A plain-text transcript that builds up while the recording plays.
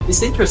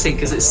It's interesting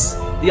because it's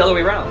the other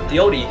way around. The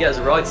older you get as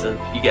a writer,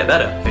 you get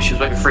better. She was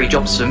working 3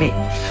 jobs for me.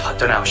 I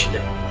don't know how she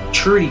did.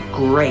 Truly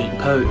great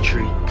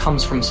poetry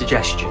comes from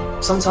suggestion.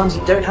 Sometimes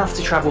you don't have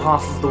to travel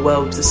half of the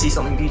world to see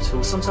something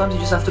beautiful. Sometimes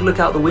you just have to look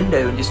out the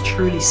window and just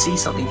truly see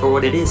something for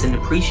what it is and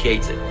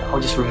appreciate it.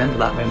 I'll just remember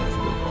that moment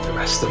for the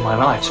rest of my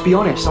life. To be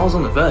honest, I was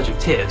on the verge of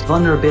tears.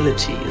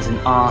 Vulnerability as an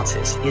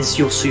artist is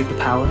your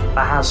superpower.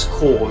 That has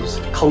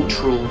caused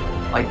cultural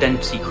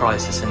identity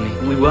crisis in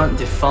me. We weren't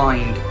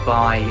defined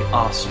by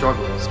our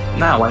struggles.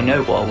 Now I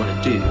know what I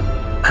want to do.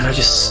 And I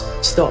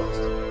just stopped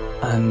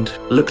and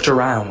looked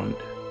around.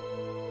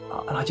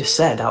 And I just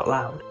said out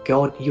loud,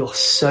 God, you're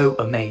so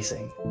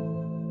amazing.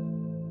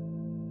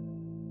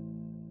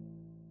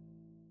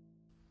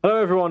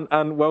 Hello everyone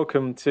and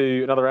welcome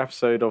to another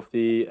episode of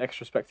the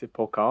Extrospective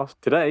podcast.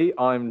 Today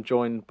I'm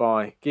joined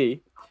by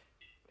Guy.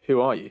 Who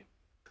are you?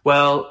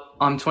 Well,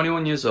 I'm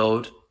 21 years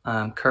old.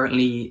 I'm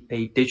currently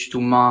a digital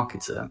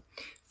marketer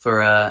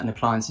for an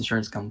appliance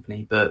insurance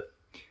company, but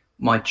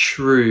my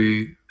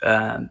true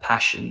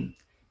passion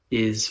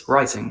is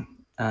writing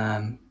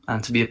and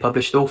to be a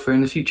published author in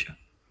the future.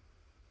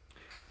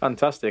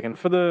 Fantastic. And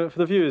for the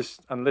viewers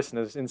and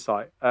listeners'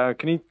 insight,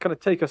 can you kind of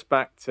take us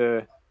back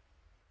to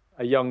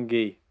a young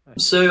Guy?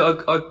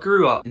 So I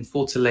grew up in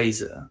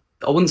Fortaleza.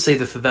 I wouldn't say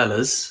the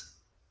favelas,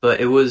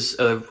 but it was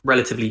a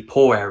relatively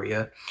poor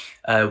area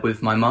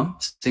with my mum,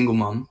 single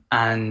mum.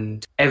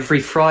 And every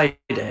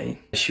Friday,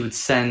 she would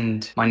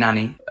send my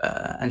nanny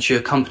and she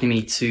would accompany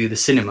me to the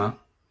cinema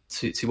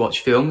to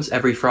watch films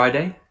every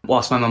Friday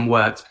whilst my mum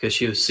worked because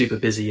she was super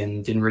busy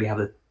and didn't really have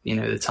the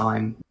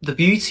time. The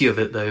beauty of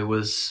it, though,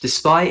 was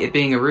despite it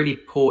being a really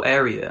poor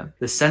area,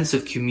 the sense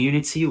of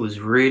community was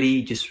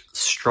really just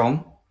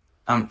strong.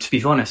 To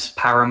be honest,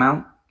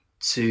 paramount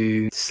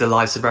to the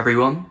lives of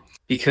everyone,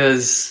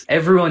 because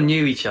everyone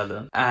knew each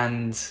other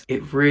and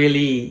it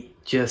really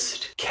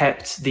just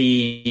kept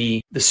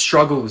the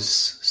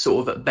struggles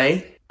sort of at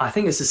bay. I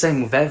think it's the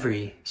same with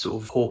every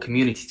sort of poor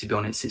community, to be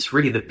honest. It's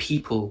really the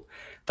people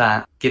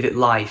that give it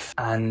life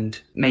and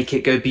make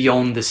it go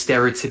beyond the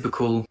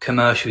stereotypical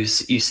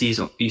commercials you see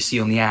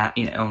on the app,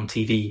 on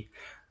TV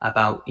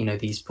about,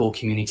 these poor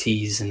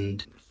communities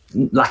and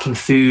lacking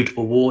food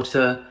or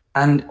water.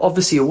 And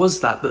obviously it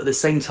was that, but at the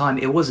same time,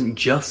 it wasn't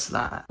just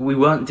that. We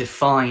weren't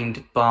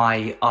defined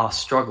by our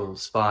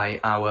struggles, by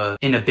our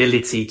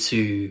inability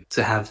to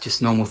have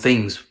just normal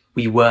things.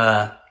 We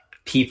were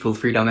people,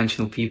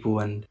 3-dimensional people,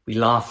 and we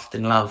laughed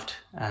and loved.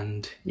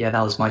 And yeah,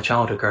 that was my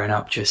childhood growing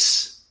up,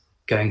 just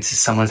going to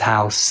someone's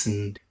house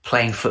and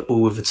playing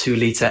football with a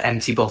 2-liter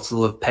empty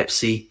bottle of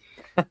Pepsi.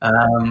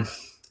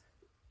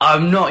 That's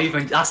not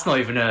even just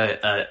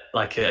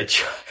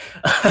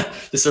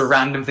a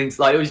random thing.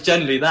 Like, it was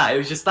generally that. It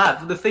was just that.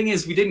 But the thing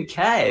is, we didn't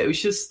care. It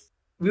was just,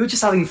 we were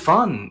just having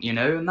fun,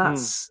 and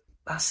that's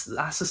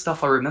the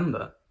stuff I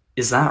remember.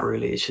 Is that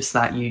really? It's just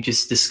that you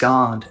just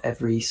discard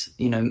every,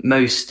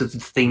 most of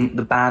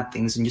the bad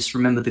things and just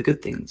remember the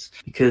good things.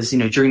 Because,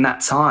 during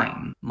that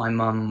time, my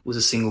mum was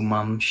a single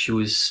mum. She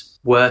was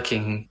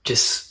working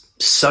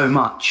just so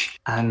much.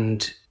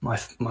 And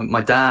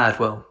my dad,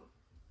 well,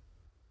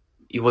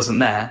 he wasn't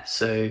there.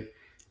 So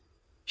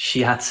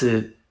she had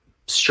to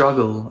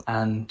struggle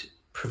and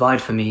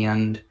provide for me.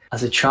 And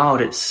as a child,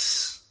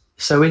 it's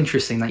so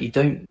interesting that you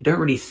don't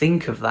really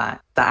think of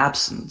that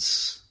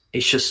absence.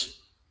 It's just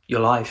your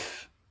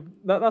life.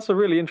 That's a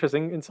really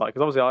interesting insight,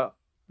 because obviously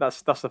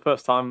that's the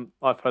first time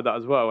I've heard that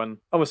as well. And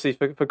obviously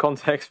for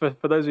context, for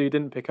those of you who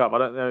didn't pick up, I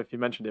don't know if you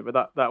mentioned it,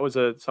 but that was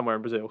somewhere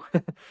in Brazil.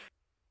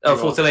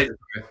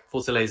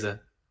 Fortaleza,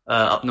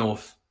 up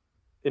north.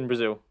 In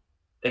Brazil.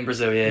 In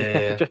Brazil,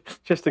 yeah.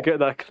 just to get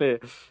that clear.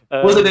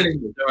 Was it in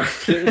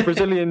England?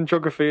 Brazilian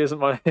geography isn't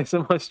my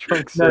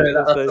strong suit.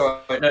 No, that's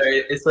all right. No,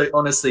 it's like,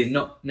 honestly,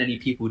 not many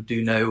people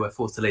do know where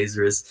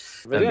Fortaleza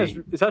is. But yeah,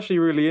 it's actually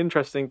really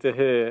interesting to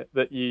hear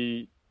that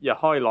you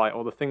highlight,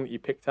 or the thing that you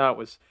picked out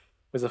was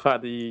the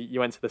fact that you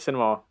went to the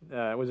cinema.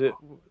 Was it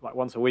like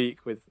once a week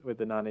with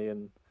the nanny?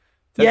 And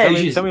tell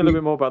me a little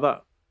bit more about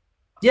that.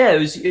 Yeah, it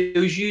was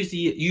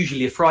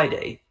usually a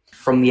Friday.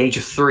 From the age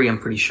of 3, I'm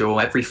pretty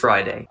sure, every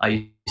Friday I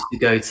used to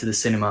go to the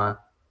cinema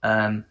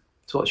to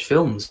watch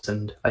films,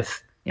 and I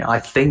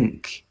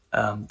think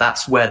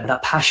that's where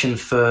that passion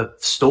for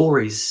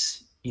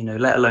stories,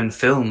 let alone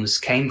films,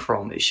 came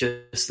from. It's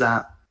just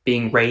that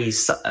being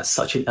raised at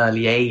such an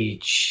early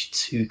age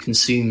to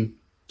consume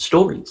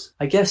stories.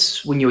 I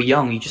guess when you're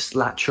young, you just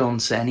latch on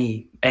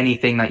to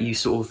anything that you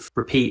sort of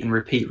repeat and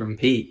repeat and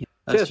repeat.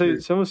 Yeah, so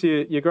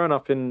obviously you're growing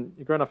up in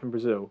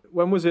Brazil.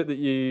 When was it that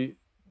you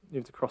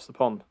moved across the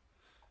pond?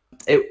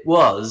 It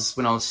was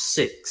when I was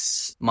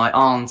 6. My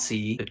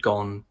auntie had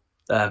gone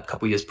a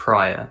couple of years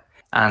prior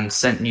and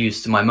sent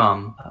news to my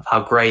mum of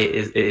how great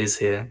it is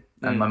here.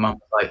 And my mum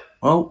was like,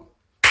 well,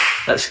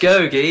 let's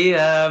go,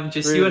 Guy.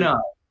 Just really?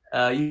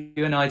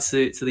 You and I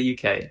to the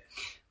UK.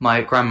 My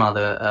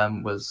grandmother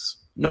was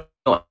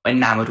not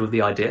enamoured with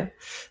the idea.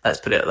 Let's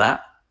put it at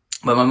that.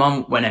 But my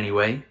mum went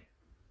anyway.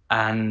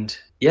 And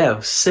yeah, I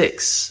was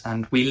 6,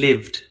 and we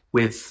lived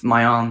with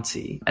my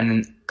auntie. And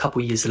then a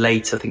couple of years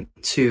later, I think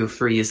 2 or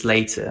 3 years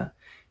later,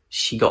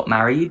 she got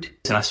married.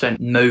 And I spent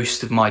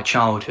most of my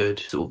childhood,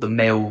 sort of the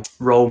male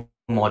role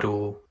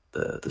model,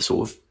 the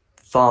sort of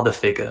father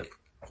figure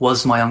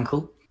was my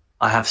uncle.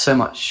 I have so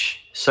much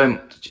to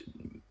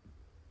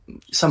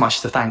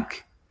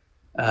thank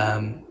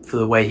for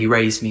the way he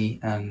raised me,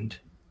 and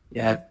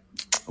yeah,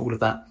 all of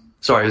that.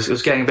 Sorry, I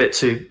was getting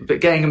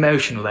getting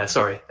emotional there.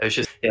 Sorry, it was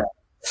just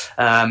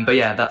but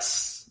yeah,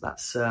 that's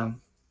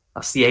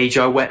the age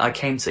I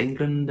came to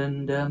England,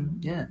 and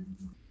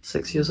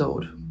 6 years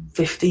old,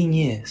 15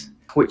 years,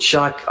 which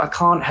I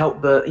can't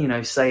help but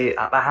say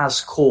that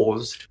has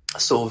caused a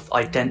sort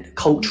of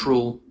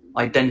cultural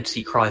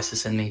identity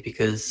crisis in me,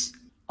 because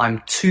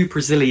I'm too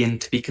Brazilian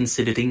to be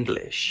considered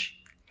English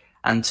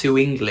and too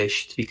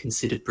English to be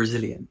considered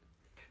Brazilian.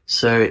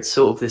 So it's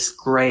sort of this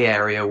grey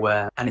area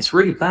and it's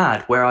really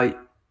bad, where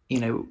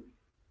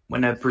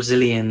when a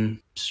Brazilian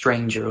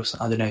stranger, or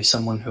I don't know,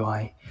 someone who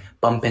I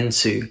bump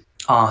into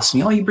asks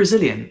me, "Are you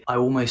Brazilian?" I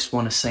almost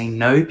want to say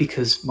no,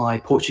 because my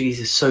Portuguese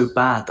is so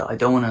bad that I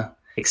don't want to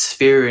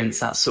experience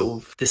that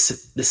sort of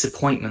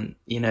disappointment,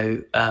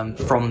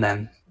 from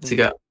them, to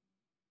go,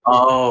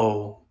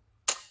 "Oh,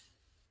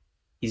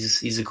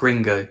 he's a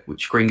gringo,"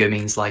 which gringo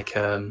means like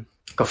a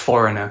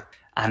foreigner.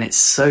 And it's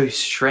so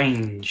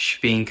strange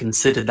being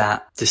considered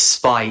that,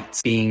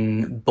 despite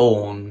being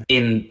born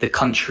in the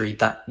country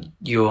that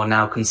you are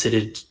now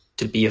considered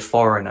to be a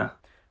foreigner.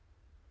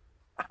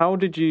 How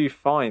did you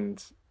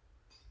find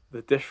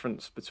the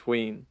difference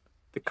between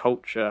the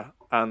culture,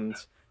 and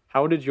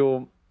how did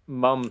your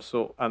mum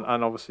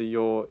and obviously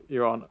your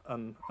aunt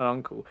and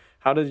uncle,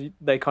 how did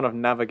they kind of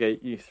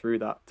navigate you through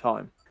that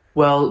time?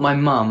 Well, my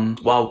mum,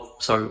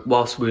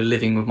 whilst we were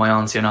living with my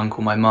auntie and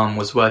uncle, my mum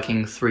was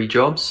working 3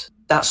 jobs.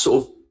 That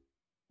sort of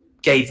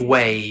gave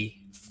way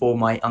for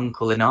my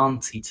uncle and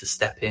auntie to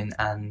step in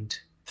and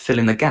fill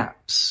in the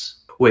gaps,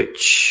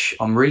 which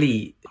I'm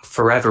really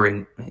forever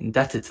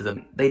indebted to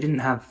them. They didn't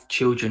have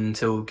children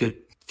until a good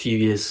few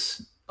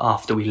years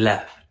after we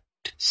left.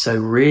 So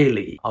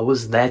really, I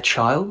was their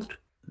child.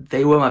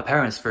 They were my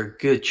parents for a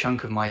good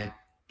chunk of my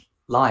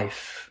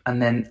life.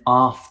 And then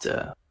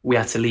after we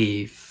had to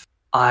leave,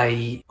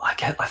 I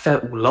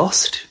felt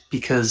lost,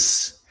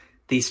 because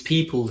these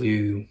people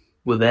who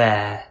were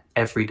there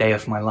every day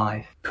of my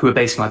life, who were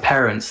basically my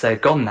parents, they're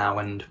gone now,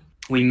 and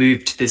we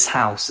moved to this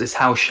house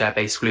share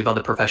basically with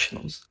other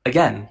professionals.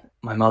 Again,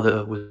 my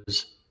mother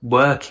was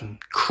working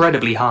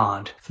incredibly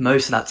hard for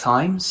most of that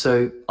time,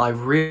 so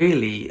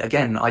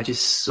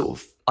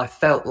I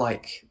felt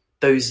like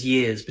those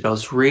years, but I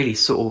was really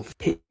sort of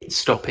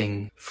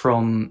stopping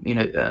from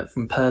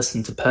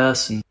person to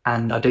person,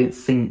 and I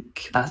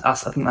think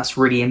that's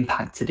really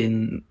impacted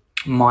in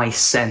my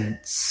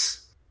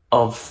sense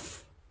of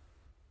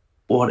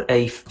what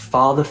a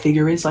father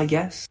figure is, I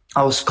guess.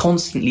 I was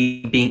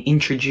constantly being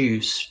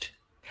introduced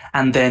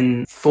and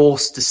then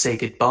forced to say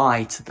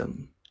goodbye to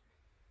them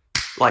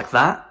like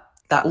that.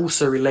 That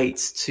also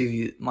relates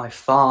to my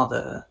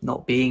father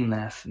not being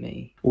there for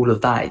me. All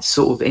of that,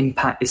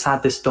 it's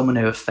had this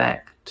domino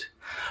effect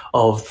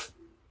of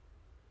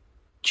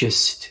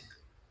just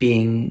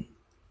being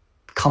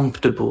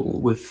comfortable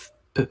with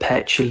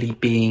perpetually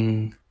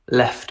being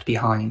left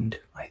behind,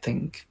 I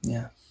think.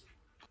 Yeah,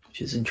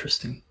 which is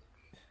interesting.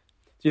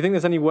 Do you think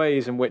there's any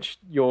ways in which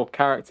your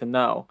character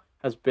now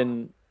has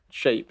been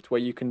shaped,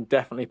 where you can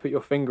definitely put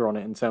your finger on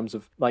it in terms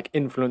of like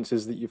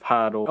influences that you've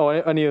had,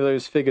 or any of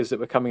those figures that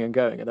were coming and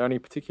going? Are there any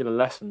particular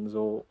lessons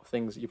or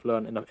things that you've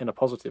learned in a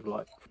positive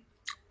light?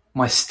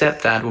 My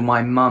stepdad, when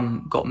my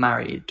mum got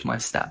married to my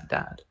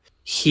stepdad,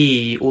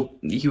 he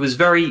was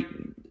very,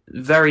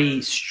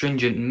 very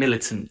stringent and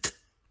militant.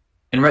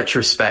 In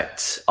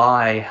retrospect,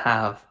 I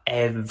have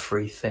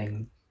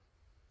everything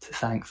to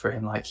thank for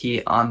him.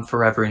 I'm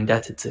forever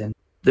indebted to him.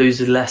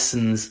 Those are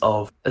lessons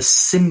of as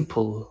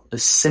simple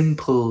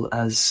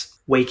as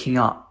waking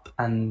up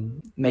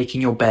and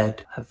making your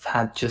bed have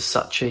had just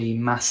such a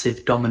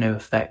massive domino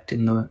effect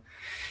in the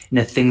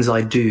things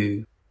I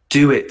do.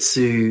 Do it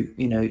to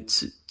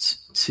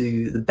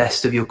the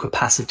best of your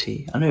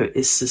capacity. I know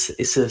it's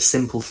a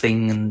simple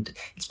thing, and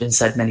it's been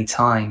said many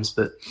times,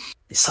 but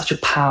it's such a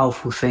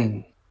powerful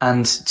thing.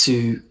 And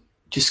to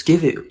just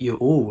give it your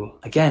all.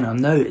 Again, I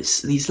know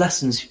these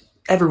lessons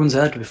everyone's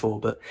heard before,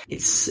 but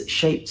it's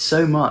shaped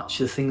so much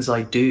the things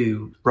I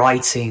do,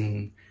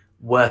 writing,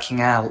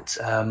 working out,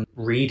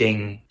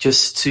 reading,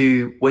 just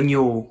to, when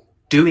you're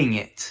doing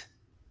it,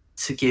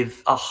 to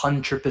give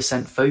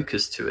 100%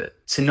 focus to it,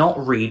 to not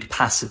read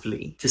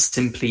passively, to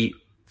simply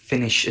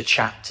finish a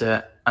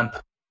chapter and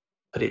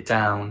put it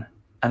down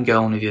and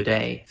go on with your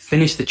day.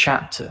 Finish the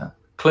chapter,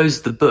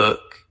 close the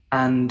book,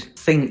 and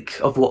think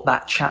of what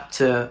that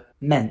chapter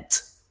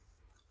meant,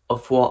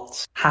 of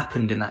what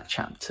happened in that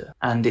chapter.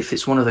 And if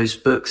it's one of those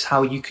books,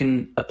 how you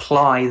can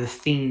apply the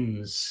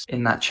themes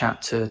in that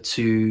chapter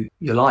to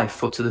your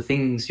life or to the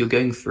things you're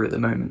going through at the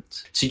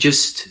moment. So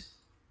just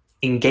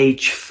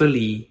engage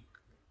fully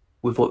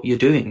with what you're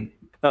doing.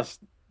 That's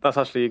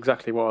actually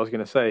exactly what I was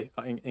going to say.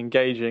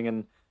 Engaging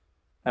and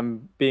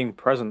and being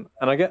present.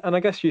 And I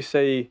guess you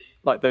say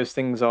like those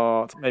things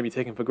are maybe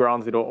taken for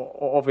granted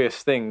or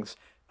obvious things.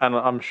 And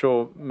I'm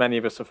sure many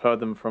of us have heard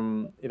them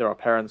from either our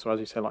parents or, as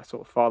you say, like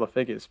sort of father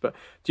figures. But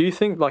do you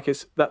think like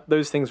it's that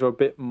those things are a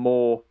bit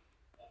more,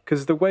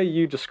 because the way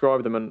you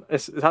describe them, and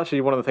it's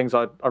actually one of the things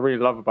I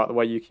really love about the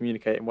way you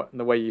communicate and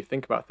the way you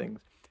think about things.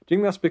 Do you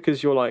think that's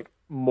because you're like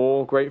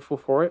more grateful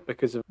for it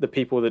because of the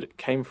people that it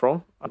came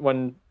from?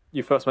 When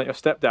you first met your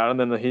stepdad, and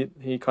then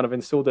he kind of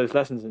instilled those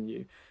lessons in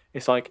you.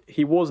 It's like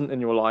he wasn't in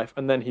your life,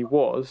 and then he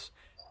was,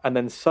 and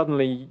then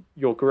suddenly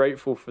you're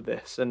grateful for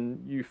this,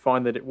 and you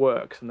find that it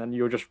works, and then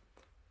you're just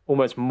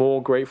almost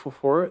more grateful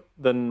for it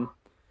than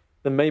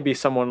maybe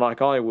someone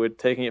like I would,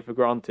 taking it for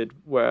granted.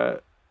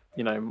 Where,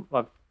 you know,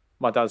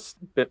 my dad's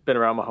been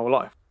around my whole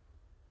life.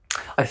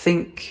 I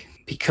think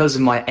because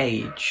of my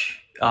age,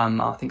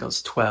 I think I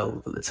was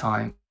 12 at the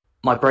time,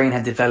 my brain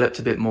had developed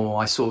a bit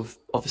more. I sort of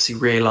obviously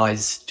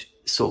realised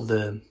sort of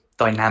the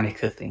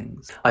dynamic of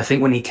things. I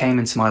think when he came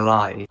into my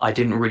life, I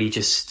didn't really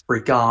just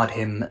regard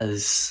him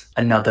as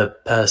another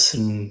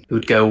person who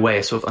would go away.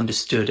 I sort of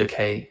understood,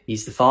 okay,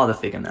 he's the father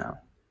figure now.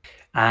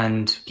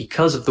 And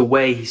because of the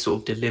way he sort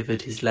of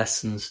delivered his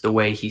lessons, the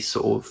way he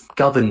sort of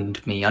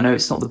governed me, I know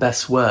it's not the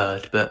best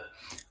word, but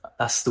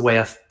that's the way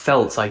I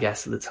felt, I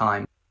guess, at the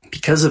time.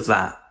 Because of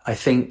that, I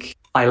think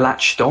I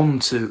latched on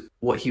to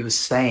what he was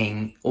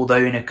saying,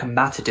 although in a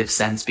combative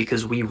sense,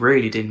 because we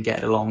really didn't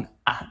get along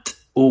at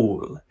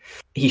all.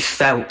 He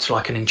felt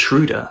like an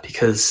intruder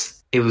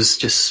because it was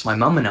just my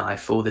mum and I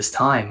for all this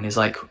time. And he's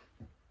like,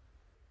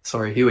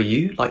 sorry, who are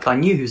you? Like, I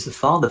knew he was the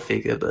father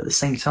figure, but at the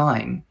same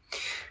time,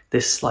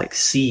 this like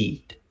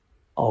seed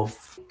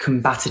of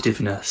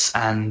combativeness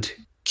and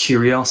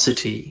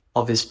curiosity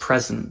of his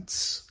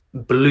presence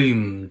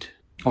bloomed,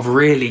 of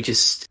really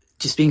just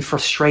being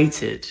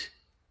frustrated,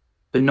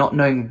 but not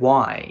knowing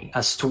why,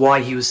 as to why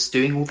he was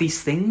doing all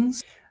these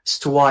things, as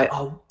to why,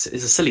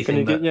 it's a silly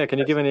thing. Can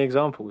you give any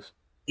examples?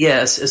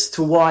 Yes, as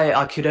to why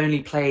I could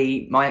only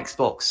play my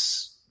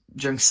Xbox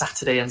during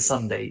Saturday and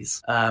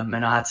Sundays,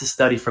 and I had to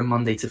study from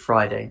Monday to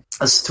Friday.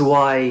 As to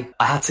why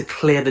I had to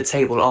clear the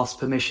table, ask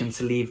permission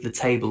to leave the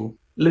table.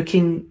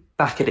 Looking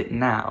back at it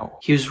now,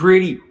 he was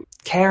really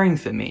caring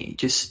for me.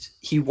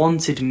 He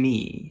wanted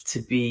me to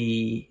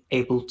be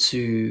able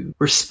to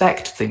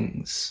respect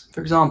things.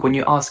 For example, when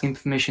you're asking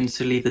permission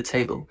to leave the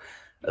table,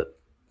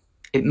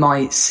 it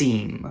might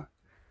seem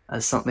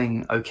as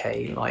something,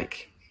 okay,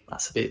 like,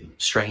 that's a bit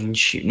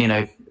strange, you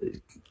know,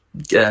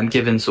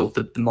 given sort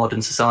of the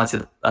modern society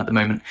at the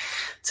moment,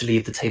 to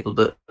leave the table,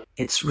 but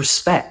it's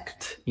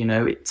respect, you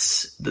know.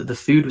 It's the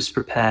food was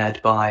prepared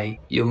by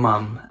your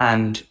mum,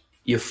 and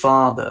your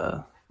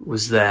father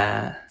was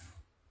there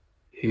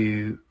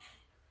who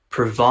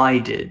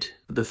provided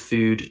the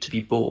food to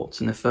be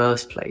bought in the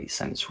first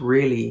place. And it's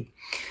really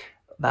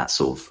that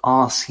sort of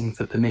asking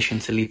for permission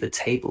to leave the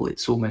table.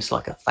 It's almost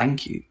like a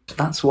thank you.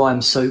 That's why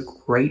I'm so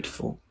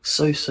grateful,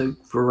 so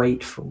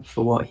grateful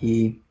for what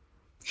he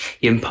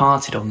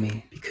imparted on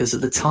me, because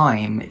at the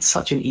time it's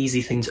such an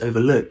easy thing to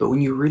overlook, but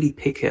when you really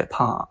pick it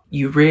apart,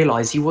 you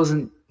realize he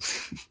wasn't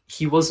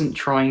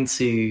trying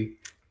to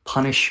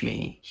punish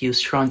me. He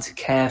was trying to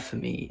care for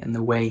me in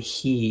the way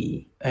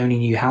he only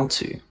knew how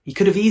to. He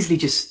could have easily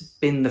just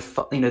been the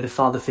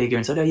father figure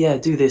and said, oh yeah,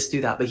 do this,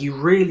 do that, but he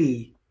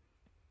really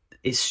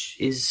is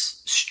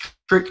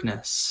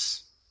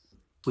strictness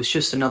was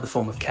just another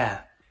form of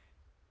care.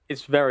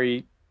 It's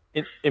very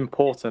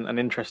important and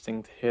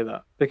interesting to hear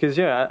that, because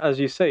yeah, as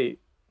you say,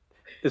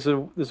 there's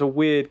a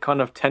weird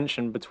kind of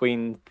tension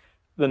between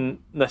the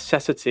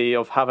necessity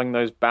of having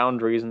those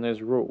boundaries and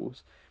those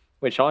rules,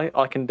 which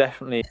I can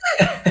definitely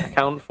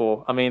account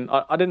for. I mean,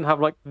 I didn't have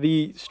like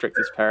the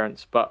strictest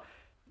parents, but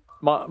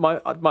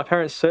my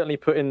parents certainly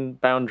put in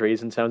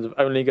boundaries in terms of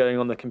only going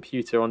on the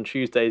computer on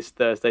Tuesdays,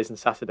 Thursdays, and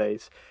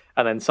Saturdays,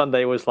 and then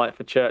Sunday was like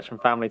for church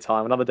and family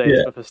time, and other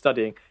days were for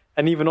studying.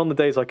 And even on the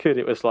days I could,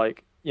 it was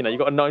like, you know, you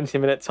got a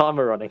 90-minute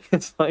timer running.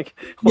 It's like,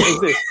 what is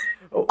this?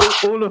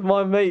 All of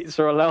my mates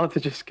are allowed to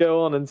just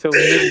go on until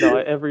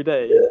midnight every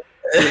day.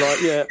 You're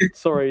like, yeah,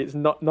 sorry, it's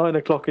not 9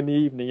 o'clock in the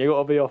evening. You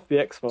got to be off the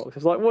Xbox.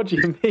 It's like, what do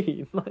you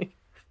mean? Like,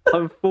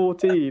 I'm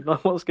 14.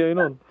 Like, what's going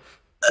on?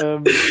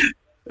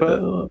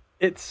 But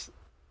it's,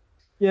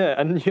 yeah,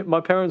 and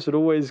my parents would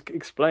always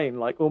explain,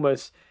 like,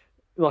 almost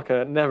like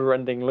a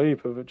never-ending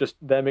loop of just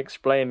them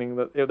explaining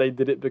that they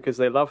did it because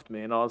they loved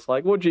me. And I was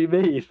like, what do you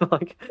mean?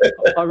 Like,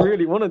 I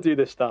really want to do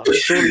this stuff.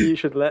 Surely you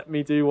should let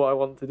me do what I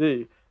want to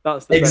do.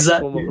 That's the best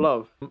form of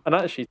love. And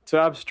actually, to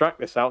abstract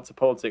this out to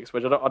politics,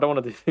 which I don't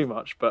want to do too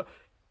much, but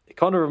it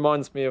kind of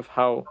reminds me of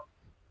how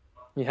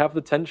you have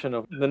the tension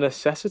of the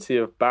necessity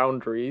of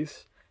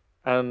boundaries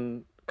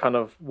and kind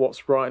of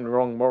what's right and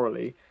wrong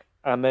morally,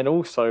 and then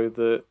also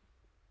the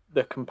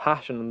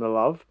compassion and the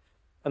love.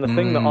 And the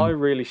thing that I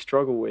really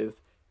struggle with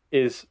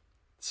is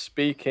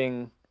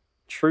speaking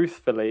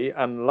truthfully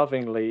and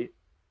lovingly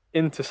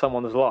into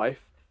someone's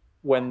life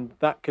when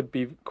that could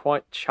be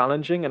quite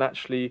challenging, and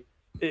actually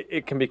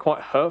it can be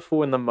quite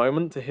hurtful in the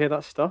moment to hear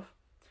that stuff.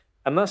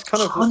 And that's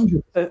kind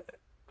of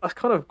that's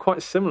kind of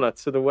quite similar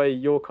to the way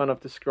you're kind of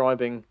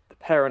describing the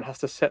parent has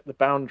to set the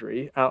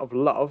boundary out of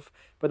love,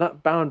 but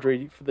that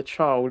boundary for the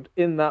child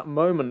in that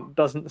moment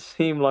doesn't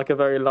seem like a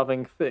very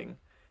loving thing.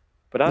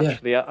 But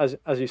actually,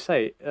 as you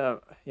say,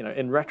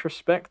 in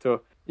retrospect,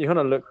 or you kind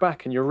of look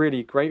back and you're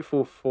really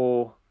grateful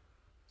for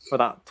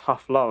that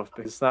tough love,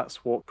 because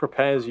that's what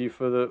prepares you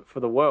for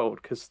the world.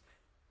 Because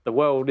the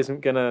world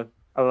isn't going to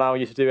allow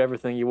you to do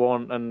everything you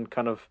want and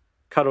kind of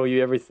cuddle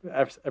you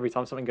every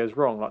time something goes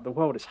wrong. Like, the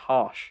world is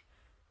harsh.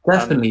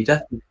 Definitely.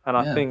 And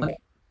I think,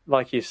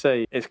 like you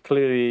say, it's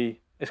clearly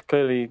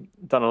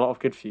done a lot of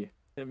good for you.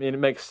 I mean, it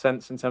makes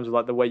sense in terms of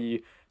like the way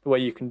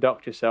you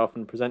conduct yourself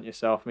and present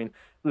yourself. I mean,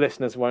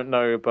 listeners won't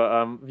know,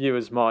 but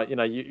viewers might.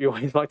 You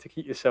always like to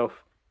keep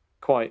yourself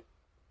quite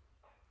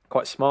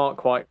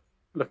smart,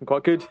 looking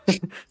quite good.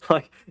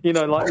 like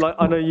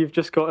I know you've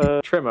just got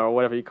a trimmer or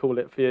whatever you call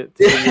it for your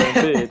own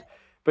beard.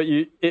 But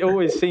it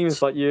always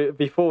seems like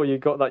before you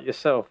got that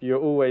yourself, you're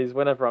always,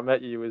 whenever I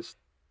met you, was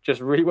just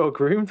really well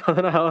groomed. I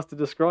don't know how else to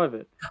describe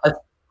it.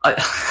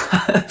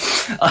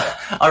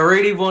 I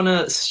really want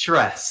to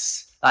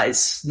stress that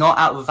it's not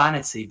out of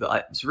vanity,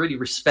 but it's really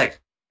respect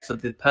for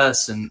the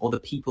person or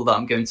the people that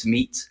I'm going to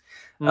meet.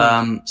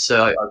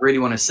 So I really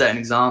want to set an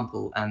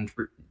example and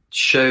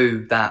show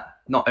that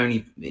not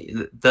only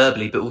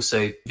verbally, but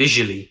also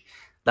visually,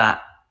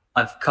 that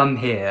I've come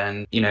here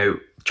and,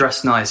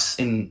 dress nice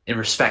in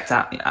respect,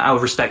 out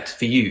of respect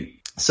for you.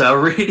 So I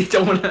really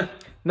don't want to.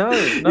 No.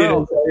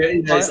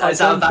 I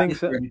don't think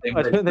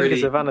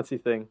it's a vanity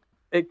thing.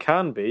 It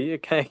can be.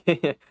 It can.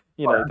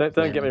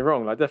 Don't get me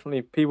wrong. Like,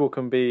 definitely, people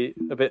can be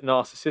a bit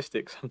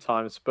narcissistic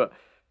sometimes, but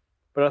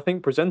I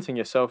think presenting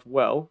yourself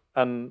well,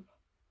 and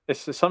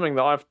it's something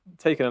that I've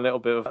taken a little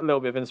bit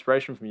of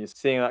inspiration from you,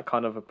 seeing that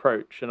kind of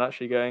approach and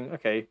actually going,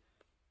 okay,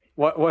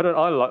 why don't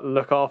I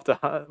look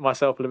after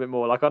myself a little bit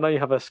more? Like, I know you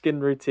have a skin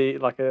routine,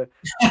 like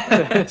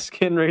a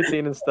skin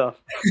routine and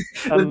stuff,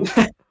 and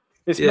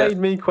it's made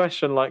me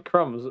question, like,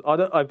 crumbs.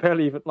 I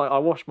barely even, like, I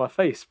wash my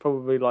face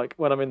probably like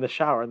when I'm in the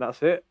shower, and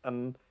that's it.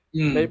 And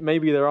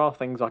maybe there are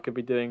things I could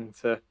be doing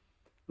to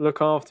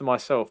look after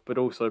myself, but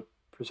also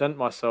present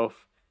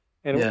myself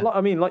in,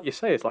 I mean, like you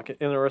say, it's like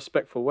in a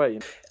respectful way.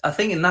 I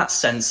think in that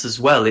sense as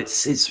well,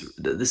 it's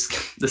the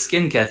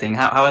skincare thing,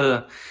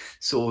 however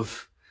sort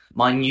of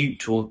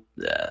minute or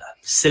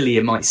silly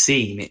it might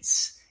seem,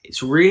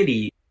 it's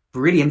really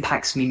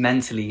impacts me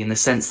mentally, in the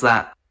sense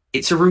that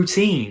it's a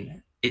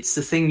routine. It's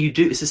the thing you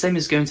do. It's the same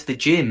as going to the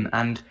gym,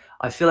 and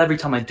I feel every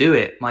time I do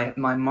it, my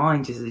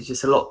mind is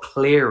just a lot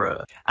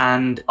clearer,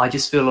 and I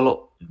just feel a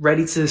lot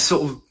ready to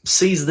sort of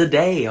seize the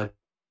day, I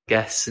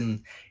guess,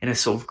 in a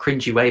sort of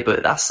cringy way.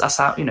 But that's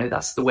how,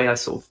 that's the way I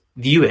sort of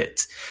view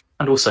it.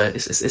 And also,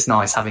 it's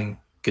nice having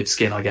good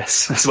skin, I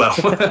guess, as well.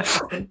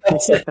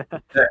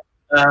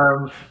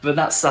 But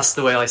that's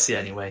the way I see it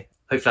anyway.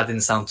 Hopefully, that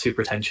didn't sound too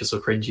pretentious or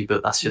cringy,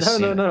 but that's just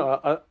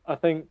no. I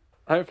think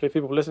hopefully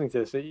people listening to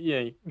this,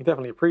 you can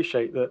definitely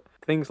appreciate that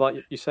things like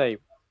you say,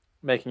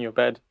 making your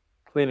bed,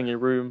 cleaning your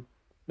room,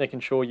 making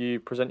sure you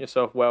present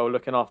yourself well,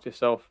 looking after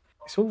yourself.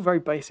 It's all very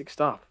basic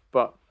stuff,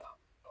 but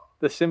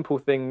the simple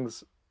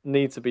things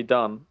need to be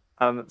done,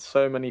 and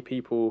so many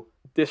people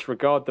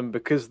disregard them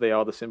because they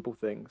are the simple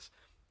things.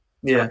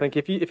 Yeah, so I think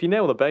if you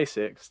nail the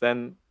basics,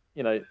 then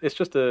it's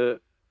just a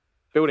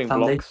building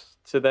blocks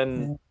to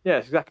then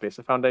exactly, it's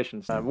the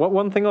foundations.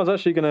 One thing I was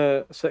actually going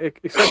to say,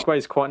 it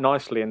segues quite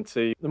nicely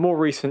into the more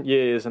recent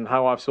years and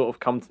how I've sort of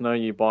come to know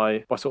you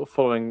by sort of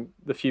following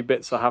the few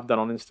bits I have done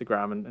on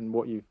Instagram and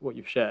what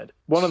you've shared.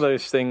 One of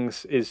those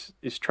things is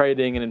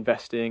trading and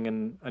investing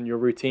and your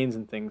routines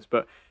and things.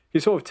 But can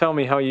you sort of tell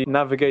me how you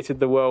navigated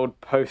the world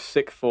post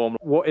sixth form?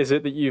 What is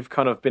it that you've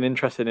kind of been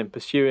interested in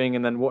pursuing,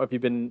 and then what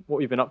you've been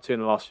up to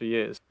in the last few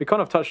years? We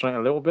kind of touched on it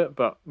a little bit,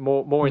 but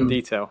more in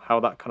detail, how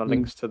that kind of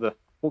links to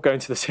going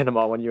to the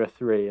cinema when you were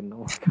 3 and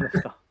all that kind of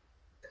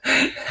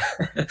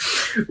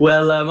stuff.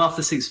 Well,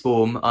 after sixth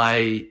form,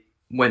 I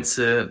went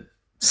to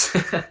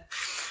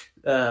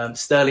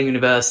Stirling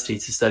University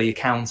to study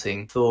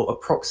accounting for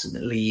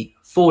approximately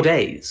 4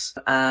 days,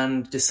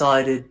 and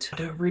decided I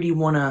don't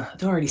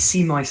really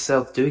see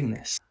myself doing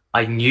this.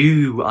 I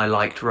knew I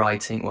liked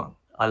writing. Well,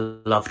 I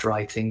loved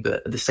writing,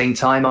 but at the same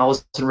time, I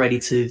wasn't ready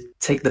to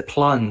take the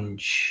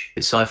plunge.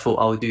 So I thought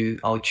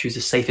I'll choose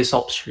the safest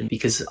option,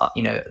 because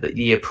the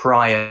year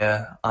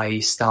prior I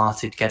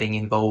started getting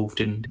involved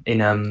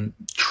in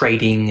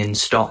trading and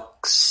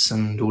stocks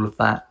and all of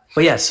that.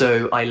 But yeah,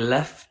 so I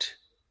left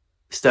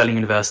Stirling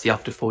University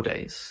after 4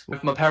 days.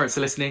 If my parents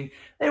are listening,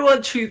 they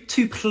weren't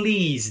too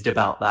pleased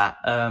about that.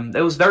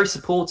 They was very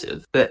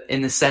supportive, but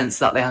in the sense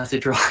that they had to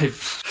drive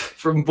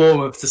from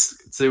Bournemouth to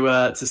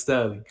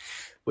Stirling,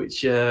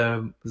 which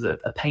was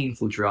a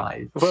painful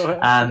drive. Well,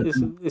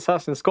 it's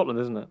us in Scotland,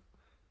 isn't it?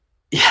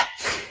 Yeah.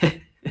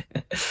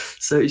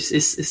 So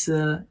it's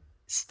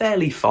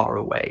fairly far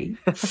away,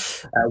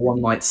 one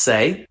might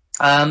say.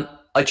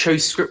 I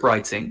chose script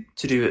writing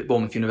to do at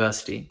Bournemouth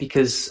University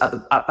because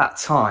at that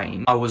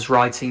time I was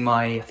writing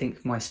my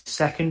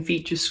second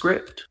feature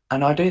script,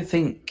 and I don't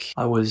think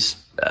I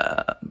was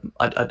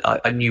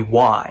I knew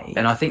why,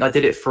 and I think I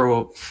did it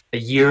for a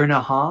year and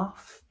a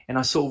half. And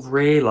I sort of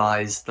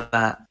realised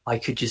that I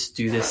could just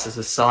do this as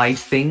a side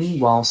thing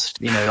whilst,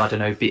 I don't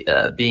know,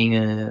 being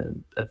a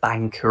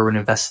banker or an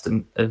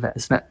investment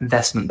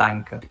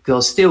banker. Because I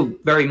was still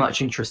very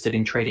much interested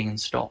in trading in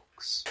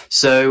stocks.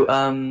 So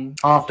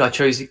after I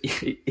chose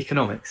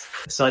economics,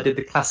 so I did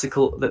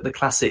the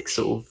classic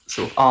sort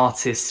of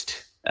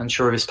artist,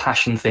 unsure of his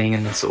passion thing,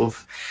 and then sort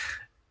of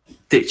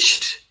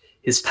ditched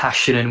his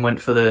passion and went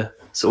for the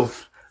sort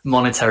of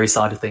monetary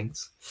side of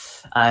things.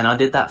 And I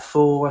did that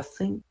for, I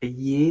think, a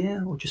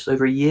year or just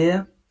over a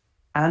year.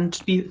 And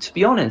to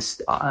be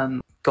honest,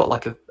 got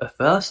like a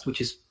first,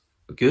 which is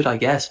good, I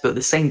guess. But at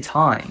the same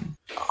time,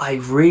 I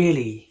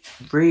really,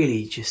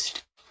 really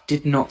just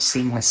did not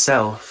see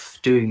myself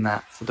doing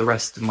that for the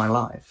rest of my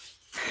life.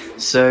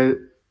 So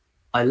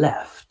I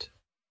left.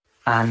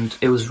 And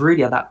it was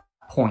really at that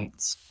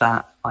point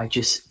that I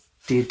just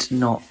did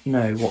not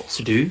know what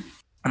to do.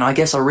 And I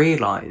guess I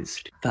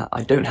realised that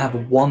I don't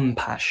have one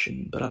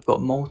passion, but I've got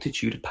a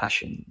multitude of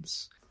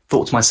passions.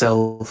 Thought to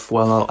myself,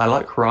 well, I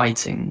like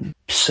writing,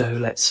 so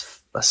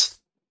let's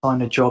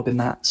find a job in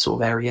that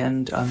sort of area.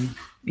 And I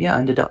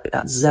ended up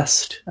at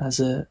Zest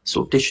as a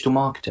sort of digital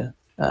marketer,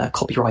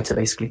 copywriter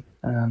basically,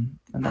 and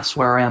that's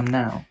where I am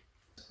now.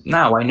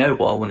 Now I know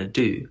what I want to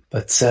do,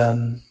 but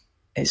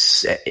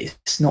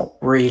it's not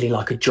really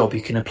like a job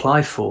you can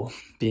apply for,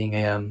 being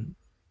an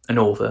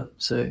author.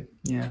 So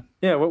yeah.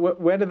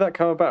 Where did that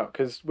come about?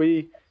 Because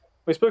we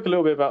spoke a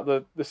little bit about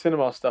the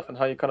cinema stuff and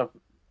how you kind of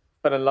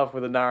fell in love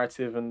with the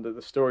narrative and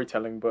the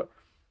storytelling, but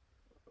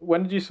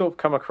when did you sort of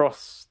come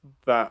across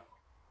that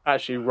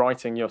actually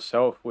writing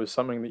yourself was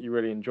something that you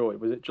really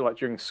enjoyed? Was it like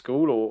during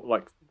school or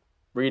like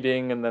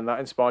reading and then that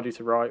inspired you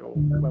to write, or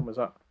when was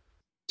that?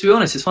 To be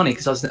honest, it's funny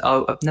because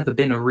I've never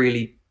been a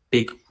really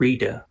big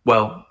reader.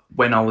 Well,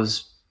 when I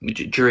was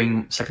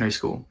during secondary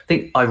school, I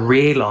think I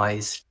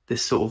realised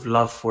this sort of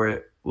love for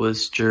it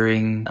was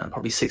during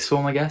probably sixth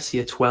form, I guess,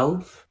 year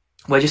 12,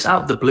 where just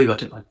out of the blue, I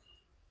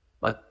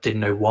didn't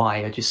know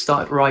why. I just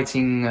started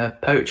writing a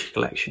poetry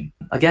collection.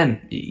 Again,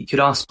 you could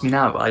ask me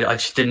now, but I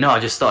just didn't know. I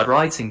just started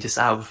writing just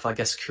out of, I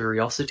guess,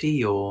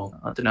 curiosity, or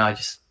I don't know. I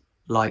just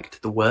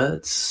liked the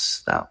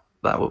words that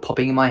were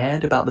popping in my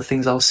head about the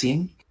things I was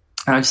seeing,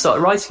 and I just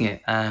started writing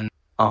it. And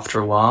after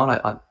a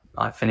while,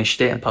 I finished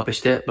it and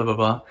published it, blah blah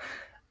blah,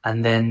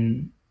 and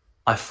then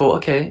I thought,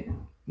 okay,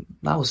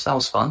 that was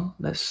fun.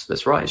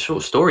 Let's write a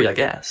short story, I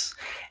guess.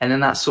 And then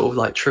that sort of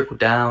like trickled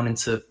down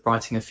into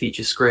writing a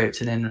feature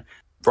script, and then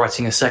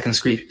writing a second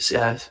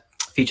feature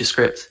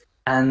script.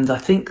 And I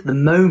think the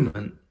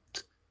moment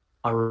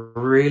I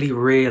really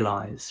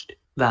realised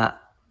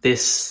that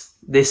this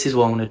is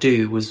what I want to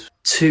do was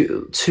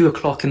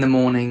 2:00 in the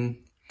morning.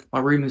 My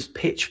room was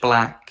pitch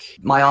black.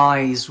 My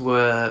eyes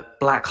were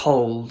black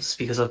holes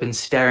because I've been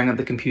staring at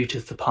the computer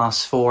for the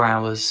past 4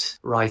 hours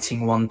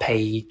writing one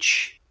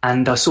page.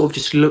 And I sort of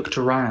just looked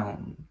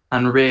around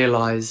and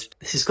realised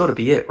this has got to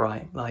be it,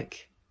 right?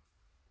 Like,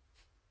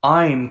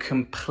 I'm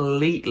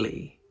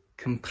completely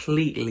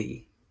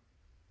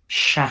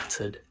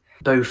shattered,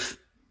 both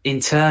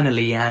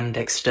internally and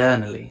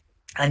externally.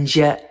 And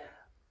yet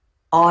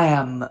I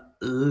am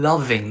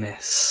loving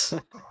this.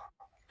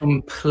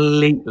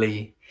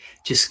 completely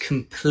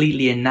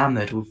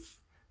enamored with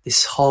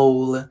this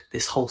whole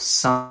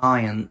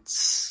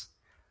science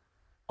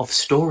of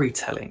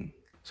storytelling.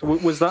 So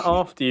was that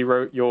after you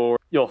wrote your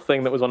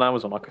thing that was on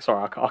Amazon?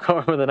 Sorry, I can't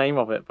remember the name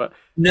of it, but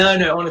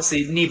no,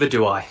 honestly, neither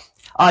do I.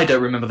 I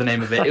don't remember the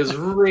name of it. It was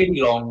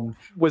really long,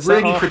 was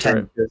really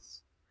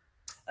pretentious.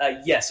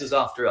 Yes, it was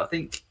after it. I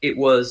think it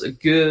was a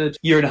good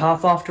year and a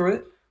half after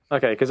it.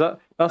 Okay, because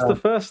that's the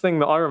first thing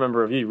that I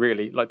remember of you,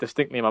 really, like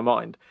distinctly in my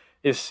mind,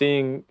 is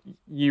seeing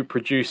you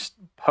produce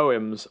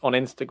poems on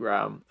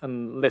Instagram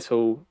and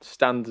little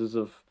stanzas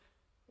of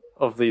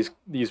these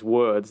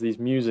words, these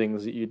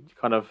musings that you'd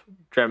kind of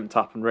dreamt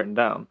up and written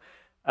down.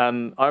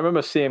 And I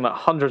remember seeing like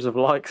hundreds of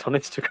likes on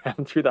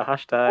Instagram through the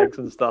hashtags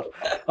and stuff.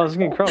 I was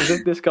thinking,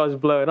 "Cruz, this guy's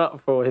blowing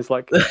up for his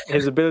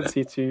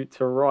ability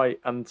to write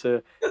and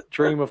to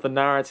dream of the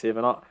narrative."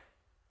 And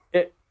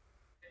it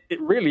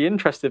really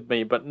interested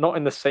me, but not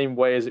in the same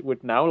way as it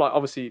would now. Like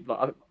obviously,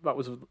 that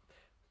was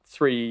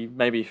 3,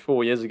 maybe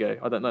 4 years ago.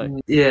 I don't know.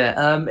 Yeah.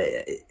 And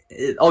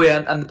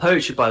the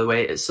poetry, by the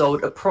way, it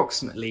sold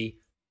approximately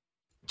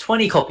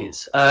 20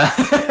 copies. Not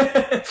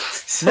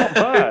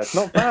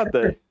bad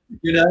though.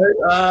 You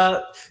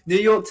know, New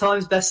York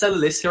Times bestseller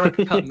list. Here I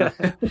come.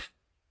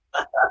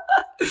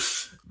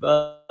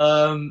 But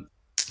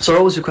so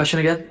what was your question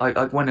again?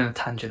 I went in a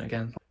tangent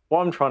again. What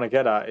I'm trying to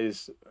get at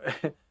is,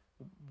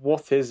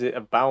 what is it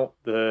about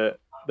the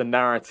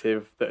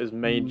narrative that has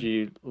made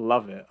you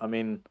love it? I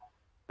mean,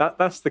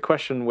 that's the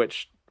question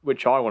which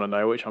I want to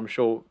know, which I'm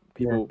sure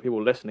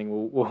people listening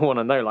will want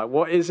to know. Like,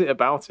 what is it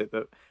about it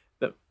that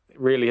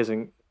really has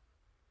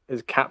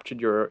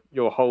captured your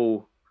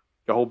whole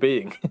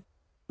being?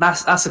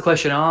 That's the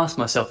question I asked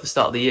myself at the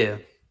start of the year.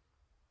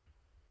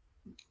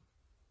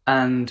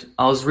 And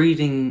I was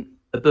reading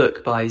a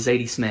book by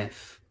Zadie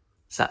Smith.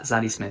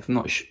 I'm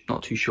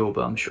not too sure,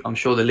 but I'm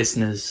sure the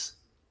listeners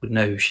would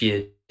know who she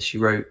is. She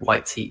wrote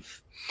White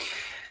Teeth,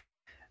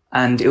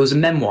 and it was a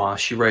memoir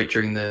she wrote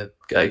during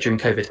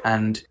COVID.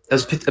 And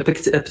there's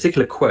a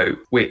particular quote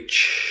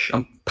which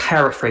I'm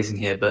paraphrasing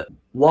here, but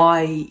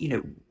why,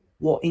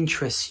 what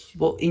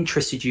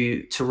interested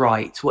you to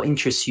write? What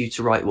interests you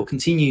to write? What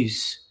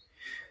continues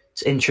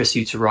to interest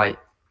you to write?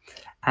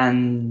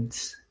 And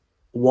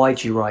why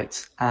do you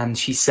write? And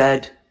she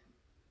said,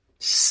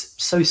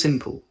 so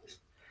simple.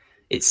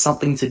 It's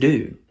something to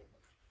do.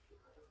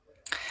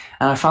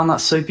 And I found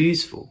that so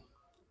beautiful.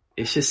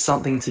 It's just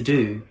something to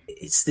do.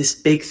 It's this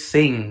big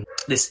thing,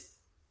 this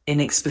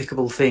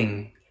inexplicable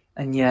thing.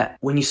 And yet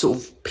when you sort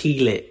of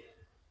peel it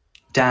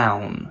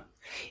down,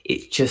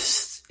 it's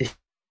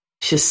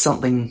just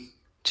something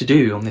to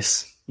do on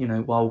this,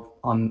 while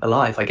I'm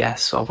alive, I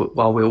guess,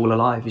 while we're all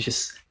alive. It's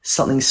just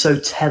something so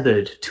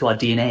tethered to our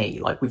DNA.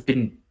 Like, we've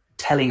been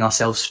telling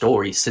ourselves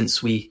stories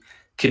since we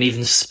can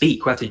even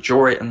speak. We have to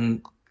draw it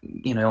and,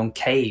 on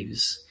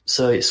caves.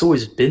 So it's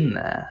always been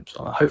there.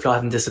 Hopefully I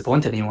haven't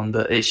disappointed anyone,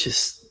 but it's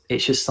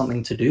just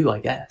something to do, I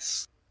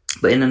guess.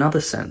 But in another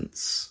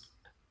sense,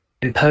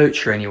 in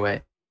poetry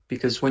anyway,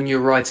 because when you're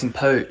writing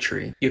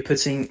poetry, you're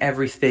putting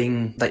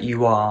everything that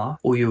you are,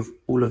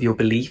 all of your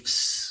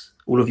beliefs,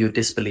 all of your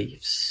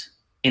disbeliefs,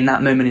 in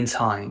that moment in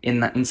time,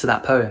 into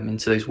that poem,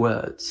 into those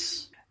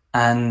words.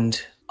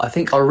 And I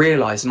think I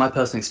realized in my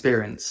personal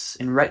experience,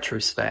 in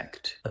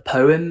retrospect, a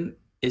poem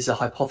is a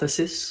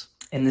hypothesis,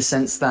 in the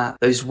sense that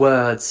those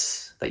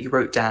words that you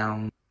wrote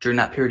down during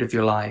that period of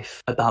your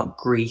life about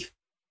grief,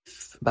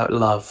 about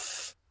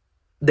love,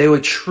 they were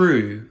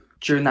true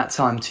during that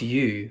time to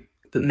you,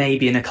 but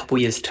maybe in a couple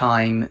of years'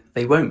 time,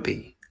 they won't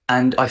be.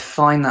 And I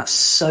find that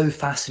so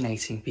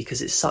fascinating,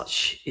 because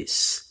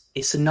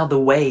it's another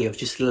way of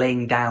just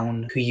laying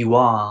down who you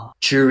are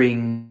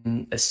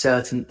during a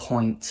certain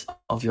point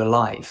of your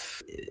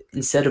life.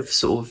 Instead of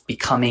sort of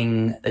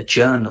becoming a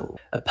journal,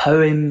 a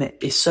poem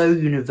is so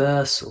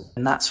universal.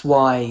 And that's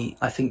why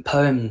I think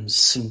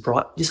poems and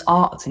just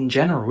art in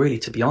general, really,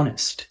 to be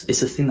honest,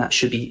 it's a thing that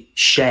should be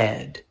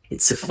shared.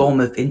 It's a form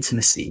of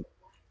intimacy,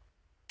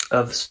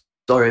 of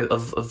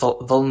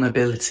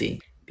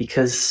vulnerability,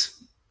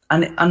 because,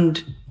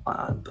 and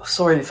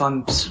sorry if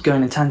I'm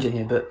going a tangent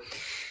here, but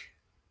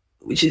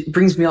which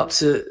brings me up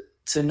to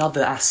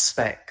another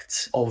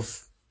aspect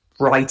of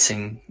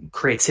writing,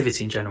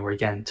 creativity in general,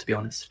 again, to be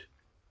honest.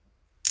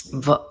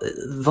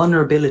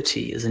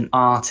 Vulnerability as an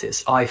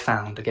artist, I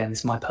found, again, this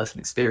is my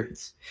personal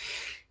experience,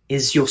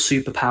 is your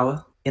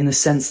superpower, in the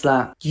sense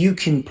that you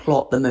can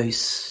plot the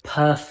most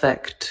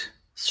perfect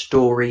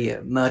story,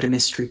 a murder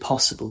mystery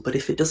possible, but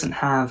if it doesn't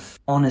have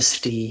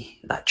honesty,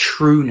 that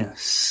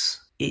trueness,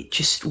 it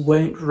just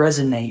won't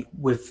resonate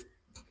with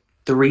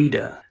the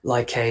reader.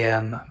 Like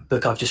a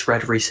book I've just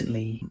read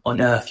recently,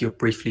 On Earth You're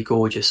Briefly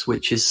Gorgeous,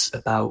 which is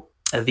about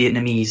a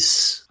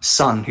Vietnamese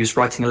son who's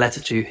writing a letter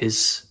to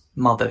his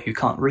mother who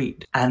can't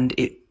read, and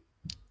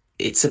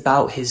it's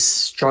about his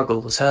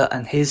struggles,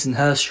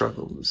 her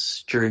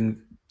struggles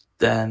during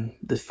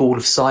the fall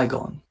of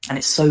Saigon, and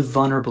it's so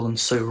vulnerable and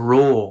so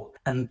raw.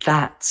 And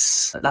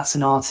that's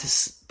an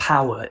artist's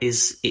power,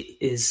 is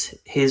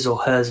his or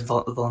her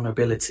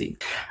vulnerability.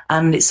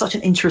 And it's such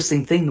an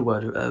interesting thing, the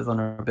word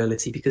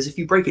vulnerability, because if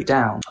you break it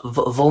down,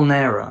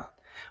 vulnera,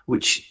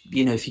 which,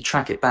 if you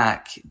track it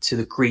back to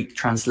the Greek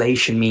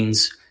translation,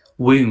 means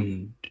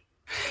wound.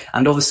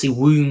 And obviously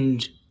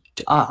wound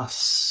to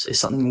us is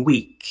something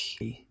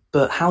weak.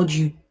 But how do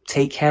you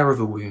take care of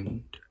a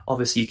wound?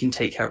 Obviously, you can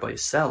take care of it by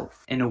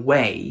yourself. In a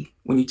way,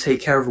 when you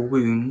take care of a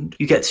wound,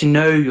 you get to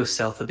know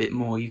yourself a bit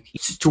more.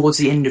 Towards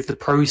the end of the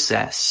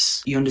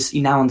process, you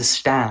now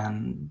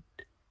understand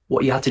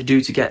what you had to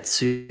do to get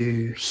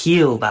to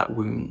heal that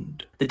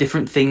wound. The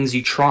different things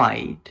you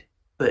tried,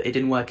 but it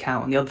didn't work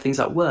out, and the other things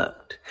that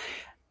worked.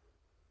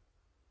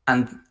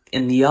 And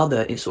in the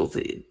other, it's sort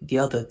of the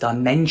other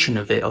dimension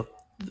of it, of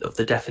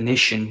the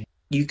definition.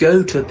 You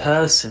go to a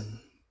person,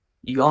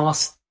 you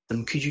ask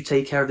them, could you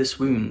take care of this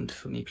wound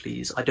for me,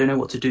 please? I don't know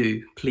what to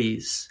do,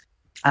 please.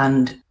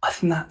 And I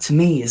think that, to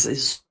me,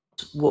 is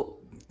what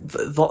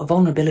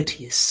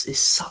vulnerability is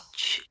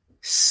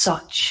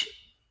such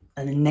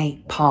an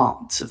innate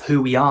part of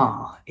who we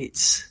are.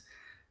 It's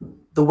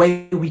the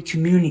way we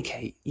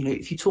communicate.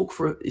 If you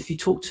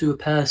talk to a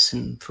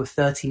person for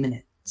 30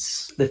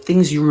 minutes, the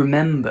things you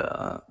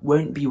remember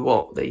won't be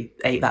what they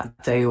ate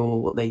that day or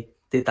what they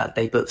did that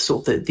day, but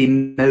sort of the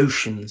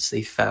emotions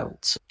they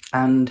felt.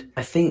 And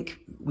I think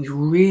we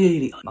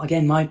really,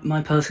 again, my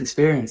personal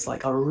experience, I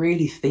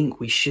really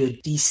think we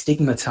should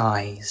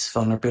destigmatize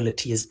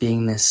vulnerability as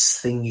being this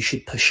thing you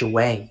should push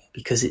away,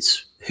 because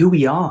it's who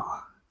we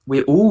are.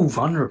 We're all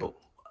vulnerable.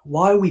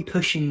 Why are we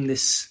pushing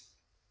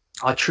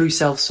our true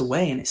selves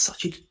away? And it's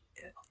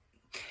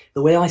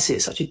the way I see it,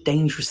 it's such a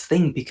dangerous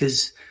thing,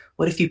 because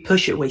what if you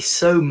push it away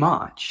so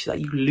much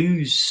that you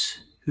lose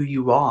who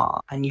you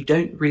are and you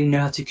don't really know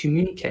how to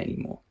communicate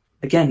anymore?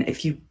 again,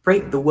 if you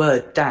break the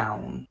word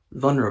down,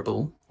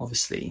 vulnerable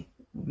obviously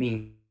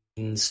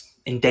means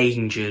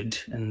endangered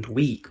and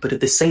weak, but at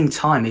the same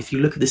time, if you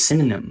look at the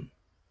synonym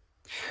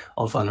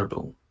of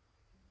vulnerable,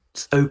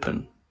 it's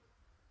open.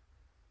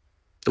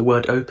 The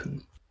word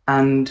open.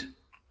 And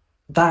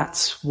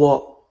that's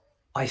what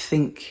I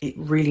think it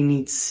really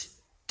needs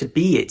to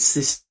be. It's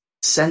this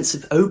sense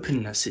of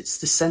openness. It's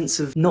the sense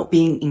of not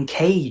being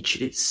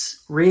encaged.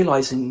 It's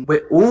realizing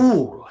we're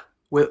all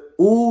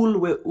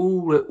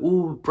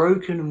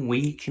broken and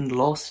weak and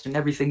lost and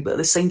everything. But at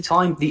the same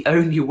time, the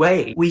only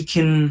way we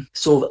can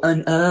sort of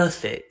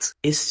unearth it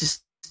is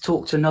just to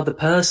talk to another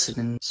person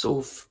and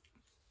sort of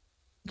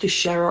just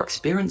share our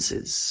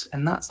experiences.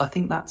 And I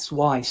think that's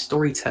why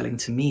storytelling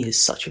to me is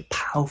such a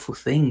powerful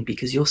thing,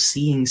 because you're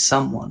seeing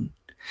someone,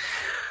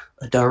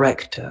 a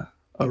director,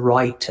 a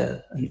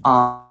writer, an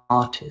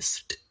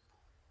artist,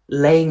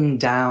 laying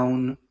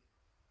down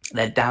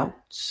their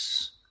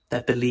doubts,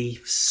 their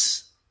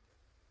beliefs,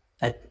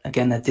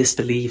 their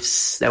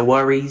disbeliefs, their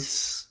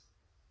worries,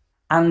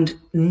 and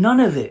none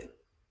of it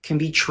can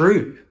be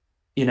true,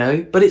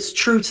 but it's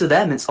true to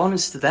them, it's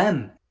honest to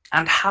them.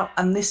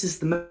 And this is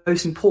the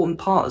most important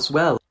part as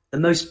well. The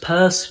most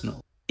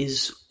personal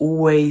is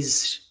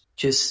always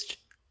just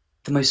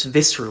the most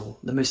visceral,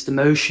 the most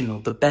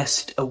emotional, the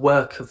best a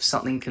work of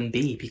something can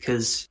be,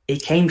 because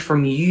it came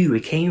from you.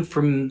 It came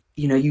from,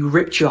 you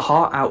ripped your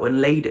heart out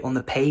and laid it on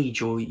the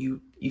page, or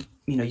you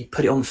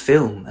put it on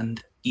film,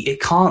 and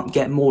it can't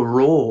get more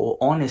raw or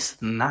honest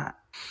than that.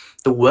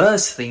 The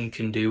worst thing you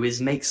can do is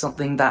make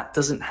something that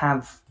doesn't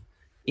have,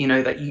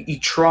 that you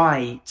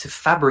try to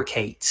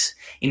fabricate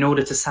in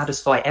order to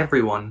satisfy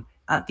everyone.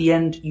 At the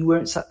end, you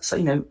won't,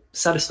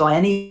 satisfy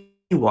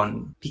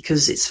anyone,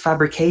 because it's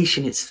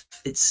fabrication. It's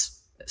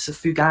a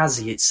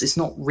fugazi. It's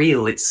not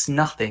real. It's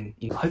nothing.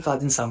 I hope that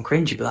didn't sound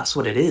cringy, but that's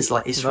what it is.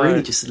 Like, it's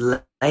really just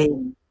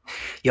laying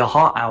your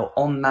heart out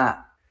on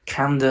that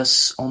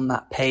canvas, on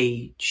that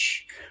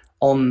page,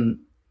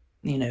 on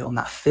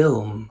that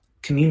film,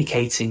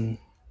 communicating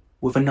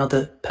with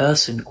another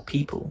person or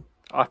people.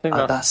 I think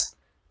that's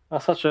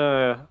such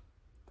a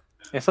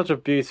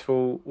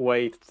beautiful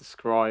way to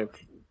describe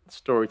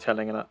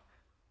storytelling. And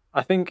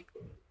I think,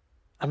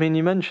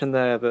 you mentioned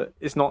there that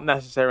it's not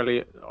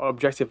necessarily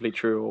objectively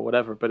true or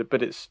whatever,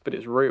 but it's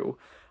real.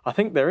 I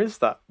think there is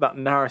that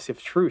narrative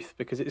truth,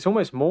 because it's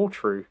almost more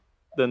true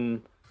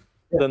than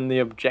the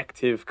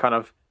objective kind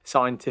of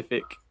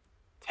scientific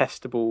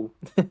testable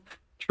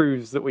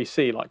truths that we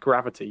see, like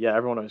gravity. Yeah,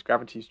 everyone knows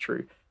gravity is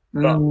true.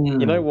 But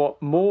you know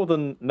what? More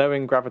than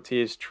knowing gravity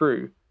is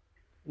true,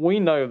 we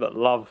know that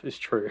love is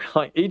true.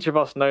 Like, each of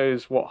us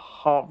knows what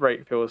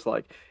heartbreak feels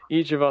like.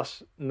 Each of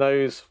us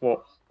knows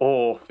what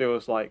awe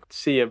feels like.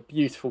 See a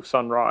beautiful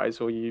sunrise,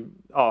 or you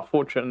are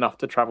fortunate enough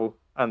to travel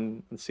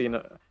and see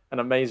an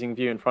amazing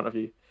view in front of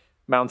you,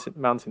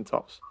 mountain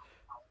tops.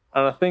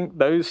 And I think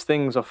those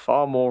things are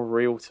far more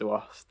real to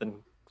us than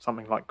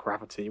something like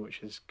gravity,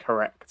 which is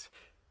correct.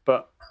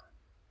 But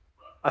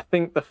I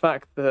think the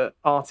fact that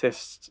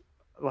artists,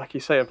 like you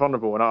say, are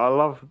vulnerable, and I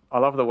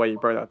love the way you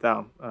broke that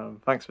down.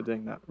 Thanks for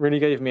doing that. Really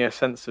gave me a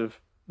sense of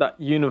that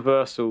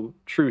universal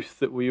truth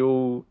that we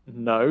all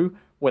know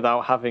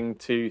without having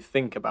to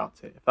think about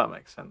it, if that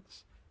makes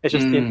sense. It's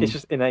just it's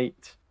just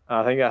innate.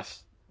 I think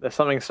there's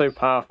something so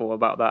powerful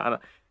about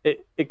that, and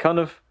it kind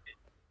of,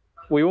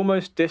 we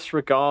almost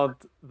disregard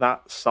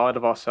that side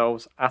of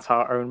ourselves at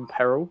our own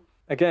peril.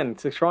 Again,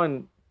 to try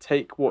and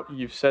take what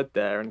you've said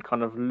there and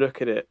kind of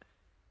look at it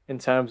in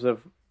terms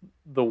of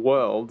the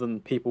world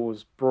and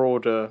people's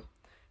broader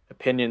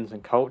opinions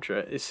and culture,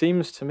 it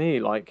seems to me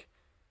like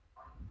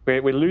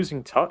we're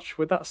losing touch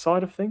with that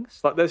side of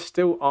things. Like, there's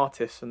still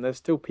artists and there's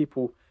still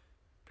people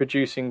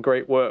producing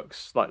great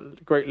works,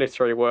 like great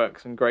literary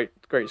works and great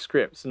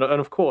scripts. And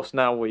of course,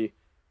 now we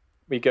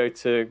go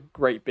to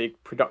great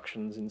big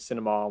productions in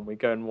cinema, and we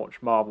go and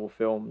watch Marvel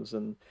films,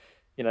 and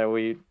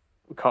we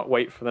can't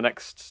wait for the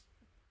next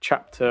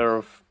chapter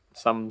of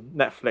some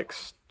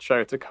Netflix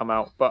show to come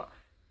out. But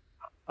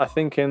I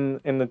think in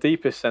the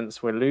deepest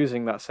sense, we're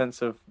losing that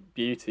sense of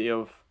beauty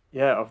of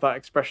that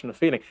expression of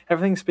feeling.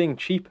 Everything's being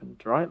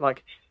cheapened, right?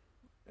 Like,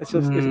 it's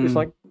just it's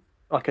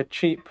like a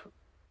cheap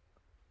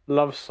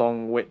love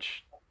song,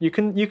 which you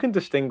can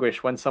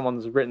distinguish when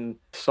someone's written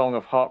a song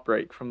of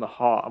heartbreak from the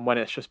heart, and when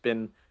it's just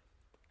been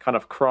kind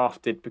of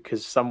crafted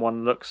because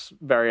someone looks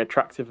very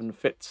attractive and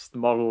fits the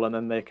model, and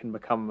then they can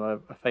become a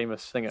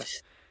famous singer.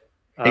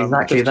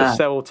 Exactly that. To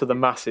sell to the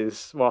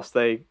masses whilst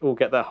they all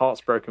get their hearts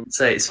broken.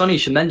 So it's funny you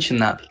should mention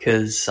that,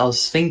 because I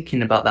was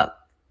thinking about that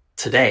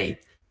today.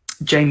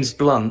 James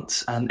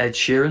Blunt and Ed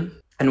Sheeran,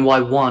 and why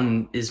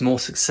one is more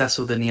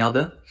successful than the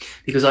other.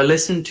 Because I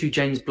listened to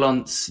James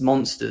Blunt's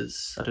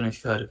Monsters. I don't know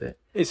if you've heard of it.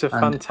 It's a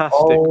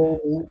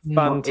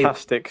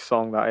fantastic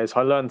song, that is.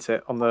 I learnt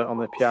it on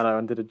the piano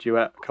and did a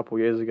duet a couple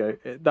of years ago.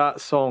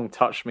 That song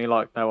touched me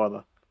like no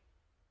other.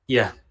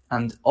 Yeah,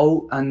 and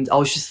I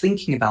was just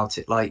thinking about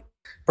it, like,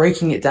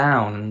 breaking it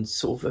down and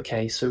sort of,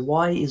 okay, so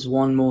why is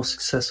one more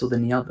successful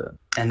than the other?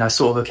 And I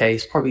sort of, okay,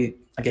 it's probably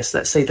I guess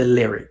let's say the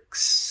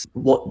lyrics.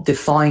 What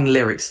define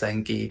lyrics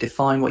then, Guy?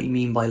 Define what you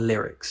mean by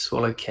lyrics.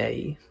 Well,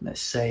 okay,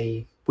 let's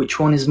say which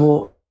one is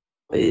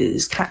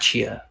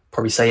catchier?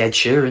 Probably say Ed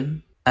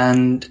Sheeran.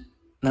 And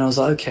then I was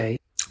like, okay,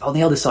 on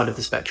the other side of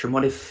the spectrum,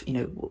 what if,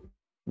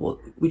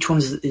 which one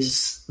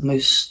is the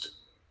most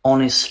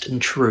honest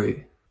and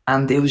true?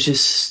 And it was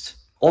just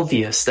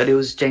obvious that it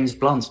was James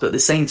Blunt's, but at the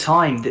same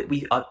time that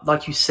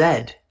like you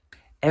said,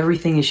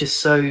 everything is just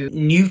so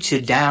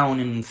neutered down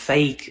and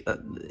fake,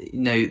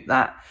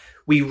 that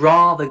we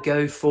rather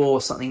go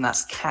for something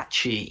that's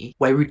catchy,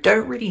 where we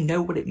don't really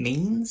know what it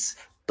means,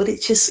 but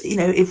it just,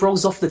 it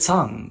rolls off the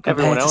tongue.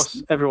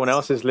 Everyone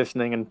else is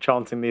listening and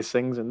chanting these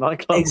things in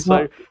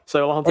nightclubs,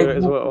 so I'll do it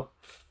as well.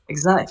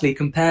 Exactly,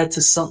 compared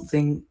to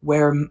something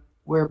where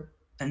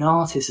an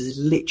artist is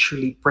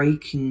literally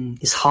breaking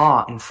his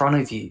heart in front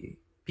of you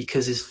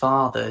because his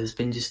father has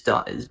been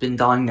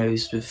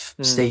diagnosed with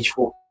stage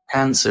 4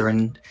 cancer,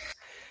 and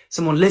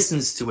someone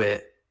listens to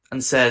it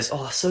and says,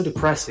 "Oh, so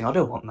depressing. I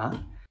don't want that."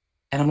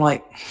 And I'm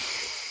like,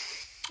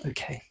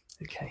 okay.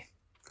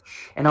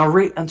 And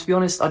and to be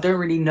honest, I don't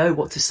really know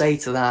what to say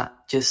to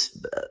that.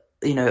 Just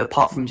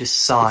apart from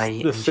just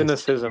sigh. The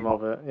cynicism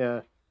of it,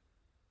 yeah.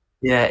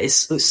 Yeah,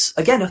 it's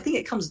again. I think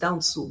it comes down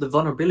to sort of the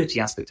vulnerability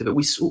aspect of it.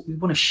 We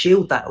want to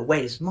shield that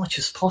away as much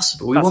as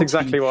possible. That's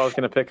exactly what I was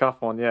going to pick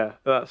up on. Yeah,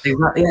 that's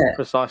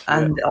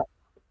precisely.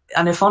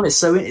 And if honest,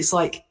 so it's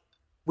like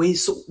we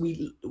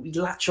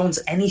latch on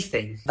to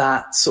anything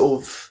that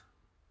sort of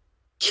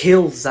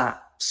kills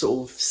that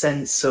sort of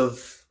sense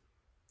of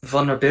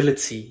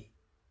vulnerability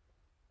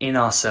in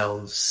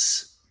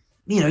ourselves.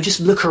 Just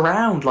look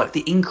around, like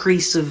the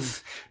increase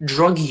of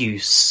drug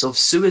use, of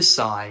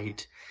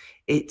suicide.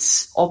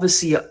 It's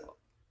obviously,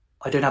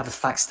 I don't have the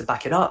facts to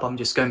back it up. I'm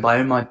just going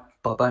by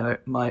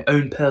my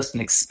own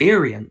personal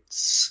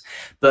experience.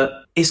 But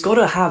it's got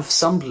to have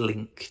some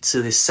link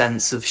to this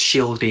sense of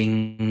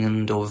shielding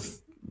and of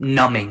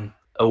numbing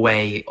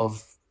away,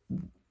 of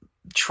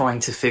trying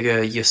to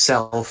figure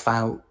yourself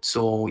out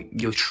or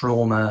your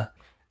trauma.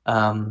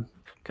 Can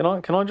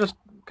I just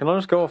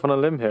go off on a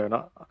limb here? And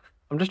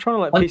I'm just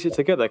trying to piece it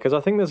together, because I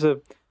think there's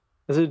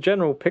a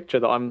general picture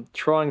that I'm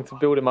trying to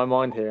build in my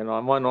mind here, and I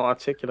might not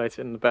articulate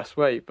it in the best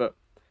way, but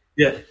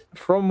yeah,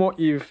 from what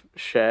you've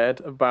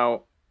shared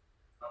about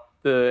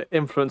the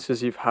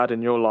influences you've had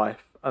in your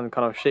life and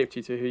kind of shaped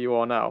you to who you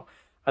are now,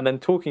 and then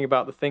talking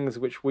about the things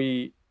which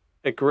we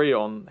agree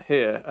on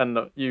here and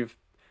that you've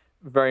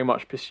very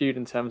much pursued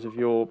in terms of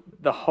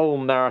the whole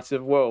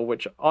narrative world,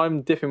 which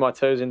I'm dipping my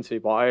toes into,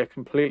 but I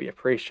completely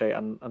appreciate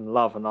and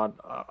love, and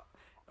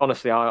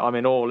honestly, I'm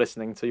in awe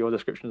listening to your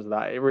descriptions of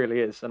that. It really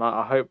is, and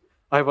I hope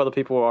other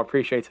people are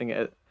appreciating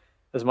it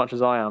as much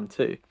as I am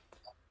too.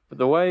 But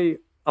the way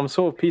I'm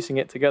sort of piecing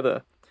it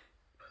together,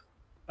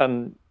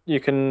 and you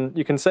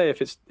can say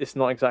if it's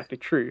not exactly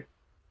true,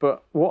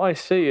 but what I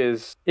see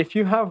is if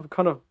you have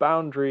kind of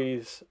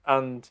boundaries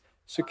and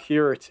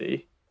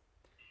security,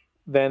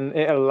 then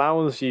it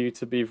allows you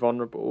to be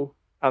vulnerable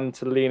and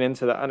to lean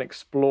into that and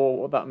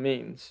explore what that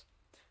means.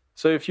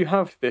 So if you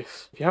have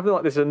this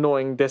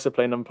annoying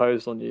discipline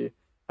imposed on you,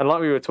 and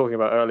like we were talking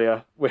about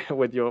earlier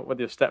with your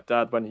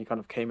stepdad when he kind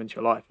of came into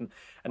your life,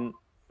 and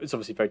it's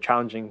obviously very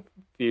challenging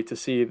for you to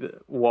see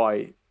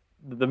why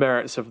the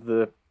merits of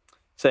the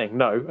saying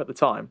no at the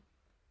time,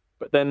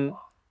 but then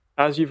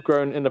as you've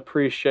grown in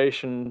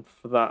appreciation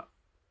for that,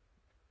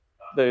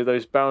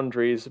 those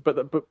boundaries,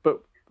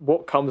 but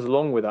what comes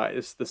along with that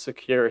is the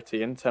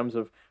security in terms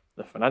of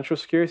the financial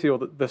security, or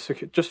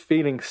just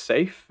feeling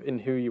safe in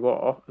who you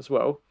are as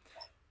well,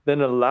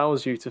 then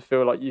allows you to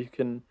feel like you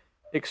can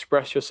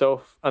express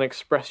yourself and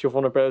express your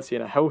vulnerability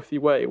in a healthy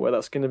way where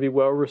that's going to be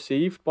well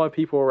received by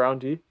people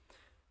around you.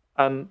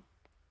 And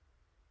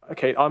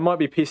okay, I might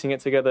be piecing it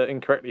together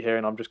incorrectly here,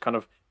 and I'm just kind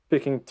of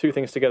picking two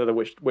things together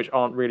which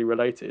aren't really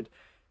related.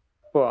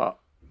 But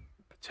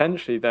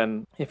potentially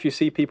then, if you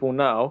see people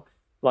now,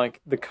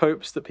 like the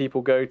copes that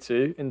people go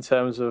to in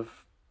terms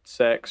of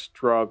sex,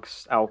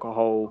 drugs,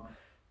 alcohol,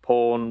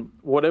 porn,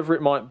 whatever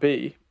it might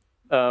be,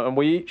 and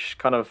we each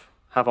kind of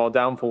have our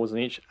downfalls in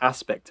each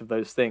aspect of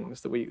those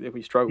things that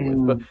we struggle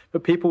with.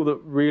 But people that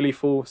really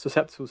fall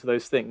susceptible to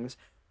those things,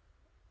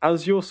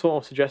 as you're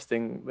sort of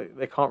suggesting,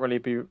 they can't really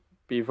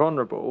be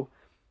vulnerable.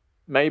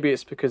 Maybe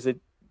it's because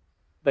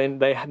they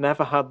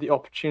never had the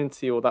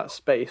opportunity or that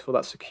space or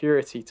that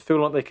security to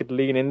feel like they could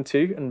lean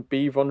into and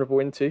be vulnerable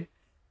into.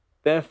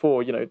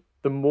 Therefore,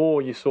 the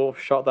more you sort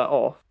of shut that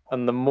off,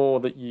 and the more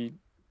that you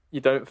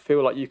don't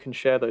feel like you can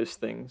share those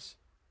things,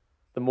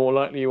 the more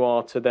likely you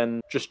are to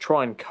then just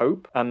try and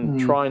cope and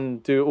try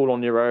and do it all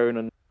on your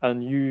own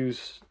and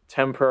use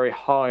temporary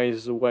highs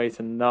as a way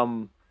to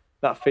numb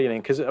that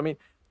feeling. Because, I mean,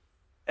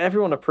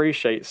 everyone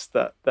appreciates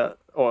that,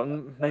 or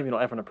maybe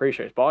not everyone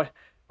appreciates, but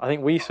I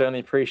think we certainly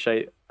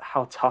appreciate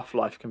how tough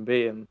life can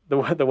be. And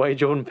the way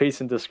Jordan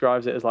Peterson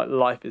describes it is like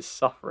life is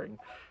suffering.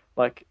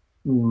 Like,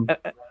 and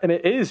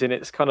it is in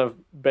its kind of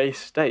base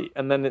state.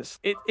 And then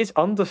it's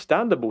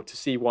understandable to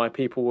see why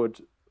people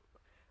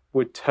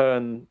would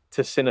turn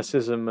to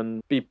cynicism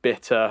and be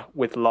bitter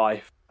with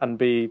life and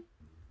be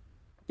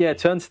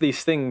turn to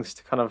these things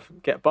to kind of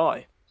get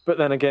by. But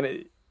then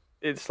again,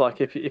 it's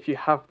like if you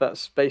have that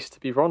space to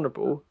be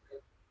vulnerable,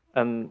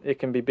 and it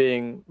can be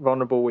being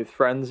vulnerable with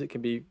friends, it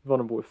can be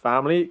vulnerable with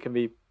family, it can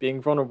be being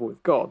vulnerable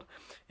with God.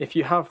 If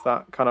you have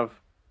that kind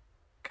of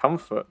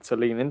comfort to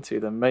lean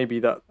into, then maybe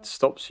that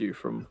stops you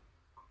from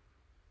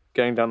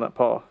going down that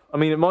path. I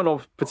mean, it might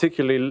not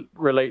particularly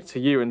relate to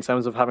you in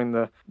terms of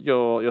having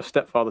your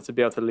stepfather to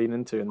be able to lean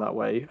into in that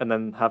way, and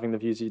then having the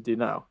views you do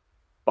now.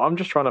 But I'm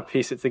just trying to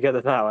piece it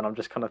together now, and I'm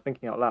just kind of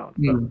thinking out loud.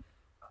 Mm.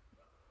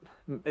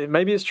 But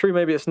maybe it's true,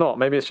 maybe it's not.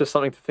 Maybe it's just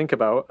something to think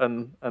about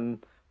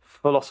and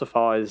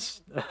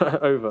philosophize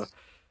over.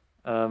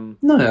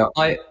 No,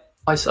 I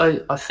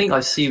think I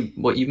see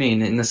what you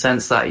mean, in the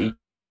sense that you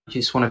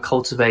just want to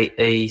cultivate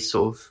a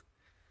sort of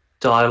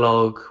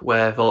dialogue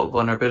where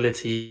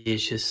vulnerability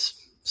is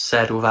just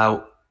said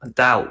without a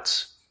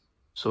doubt,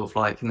 sort of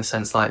like, in the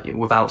sense like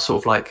without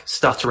sort of like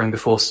stuttering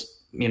before,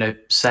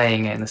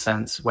 saying it, in a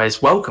sense where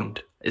it's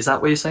welcomed. Is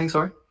that what you're saying?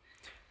 Sorry.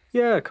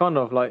 Yeah, kind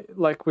of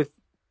like with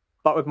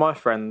my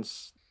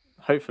friends.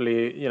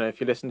 Hopefully, if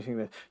you're listening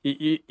to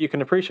this, you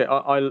can appreciate.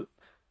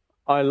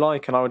 I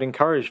like, and I would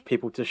encourage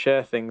people to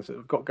share things that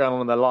have got going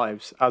on in their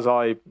lives, as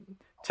I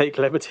take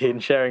liberty in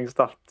sharing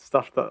stuff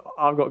that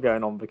I've got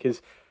going on,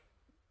 because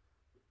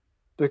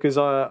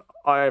I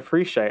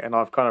appreciate, and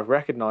I've kind of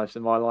recognized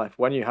in my life,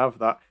 when you have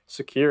that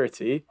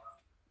security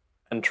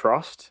and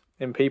trust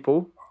in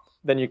people,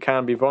 then you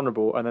can be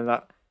vulnerable, and then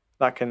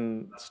that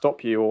can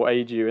stop you or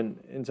aid you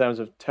in terms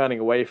of turning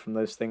away from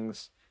those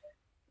things.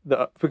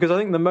 Because I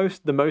think the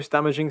most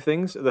damaging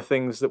things are the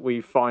things that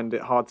we find it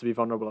hard to be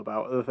vulnerable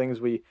about, are the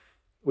things we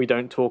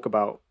don't talk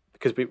about,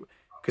 because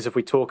if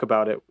we talk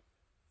about it,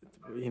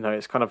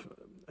 it's kind of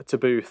a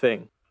taboo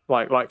thing.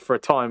 Like for a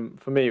time,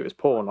 for me, it was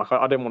porn. Like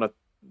I didn't want to.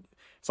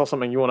 It's not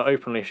something you want to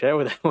openly share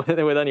with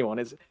anyone.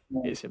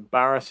 It's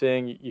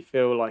embarrassing. You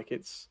feel like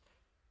it's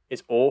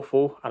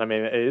awful, and I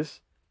mean it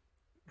is.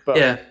 But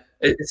yeah,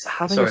 it's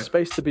having a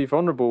space to be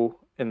vulnerable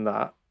in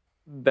that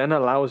then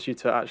allows you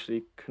to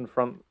actually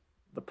confront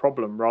the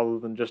problem rather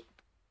than just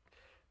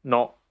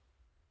not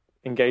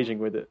engaging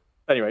with it.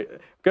 Anyway,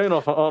 going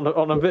off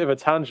on a bit of a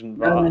tangent.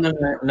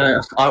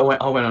 No. I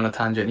went on a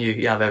tangent.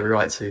 You have every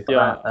right to.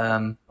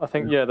 Yeah. I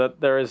think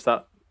that there is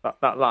that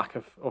lack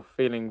of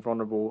feeling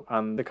vulnerable,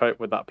 and to cope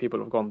with that, people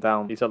have gone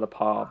down these other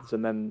paths,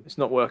 and then it's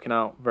not working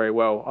out very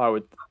well, I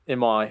would, in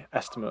my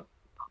estimate.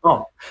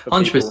 Oh,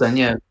 100%,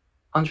 yeah.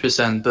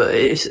 100%. But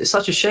it's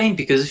such a shame,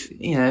 because,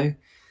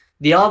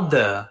 the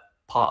other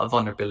part of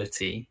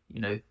vulnerability,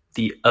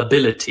 the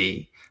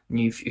ability,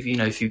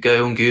 if you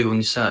go on Google and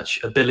you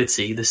search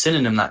ability, the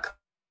synonym that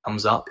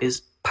comes up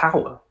is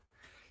power.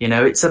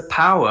 It's a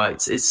power.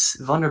 It's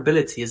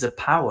vulnerability is a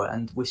power,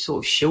 and we're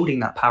sort of shielding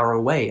that power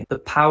away. The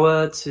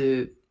power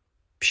to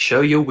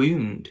show your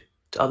wound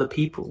to other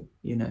people,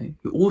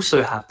 who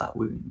also have that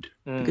wound,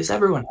 because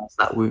everyone has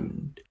that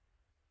wound.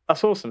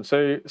 That's awesome.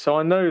 So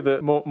I know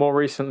that more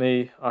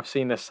recently, I've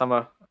seen this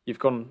summer, you've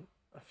gone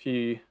a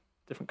few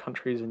different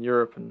countries in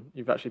Europe, and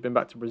you've actually been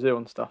back to Brazil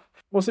and stuff.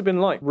 What's it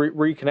been like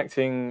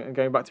reconnecting and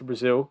going back to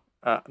Brazil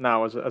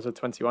now as a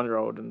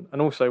 21-year-old?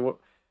 And also, what,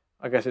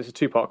 I guess it's a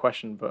two-part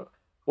question, but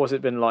what's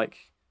it been like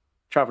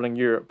traveling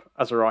Europe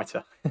as a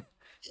writer?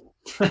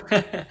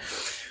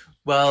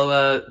 Well,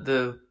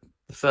 the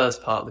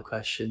first part of the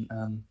question,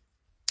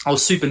 I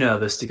was super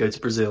nervous to go to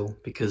Brazil,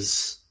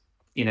 because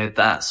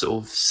that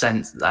sort of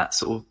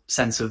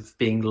sense of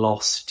being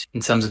lost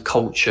in terms of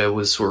culture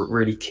was sort of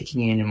really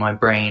kicking in my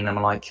brain. And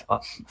I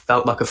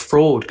felt like a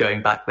fraud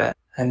going back there.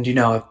 And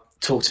I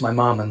talked to my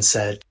mum and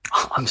said,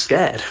 I'm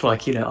scared. I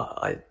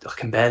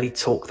can barely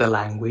talk the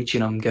language,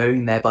 I'm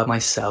going there by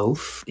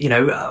myself.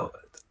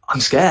 I'm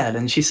scared.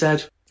 And she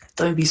said,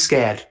 don't be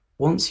scared.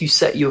 Once you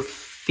set your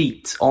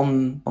feet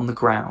on the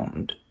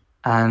ground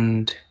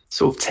and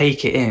sort of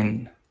take it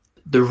in,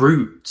 the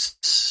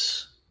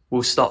roots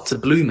will start to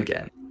bloom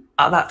again.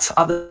 At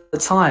the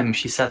time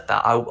she said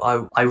that,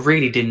 I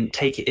really didn't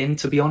take it in,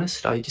 to be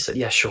honest. I just said,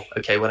 yeah, sure,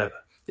 okay, whatever.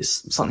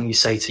 It's something you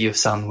say to your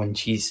son when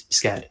she's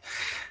scared.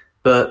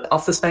 But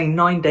after spending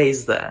 9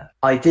 days there,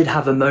 I did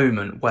have a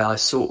moment where I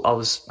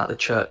was at the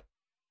church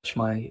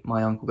my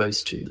uncle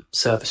goes to. The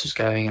service was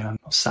going, and I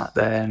sat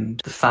there, and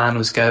the fan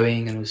was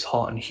going, and it was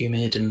hot and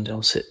humid, and I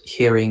was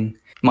hearing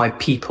my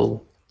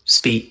people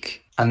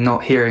speak and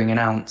not hearing an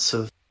ounce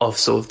of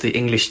sort of the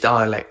English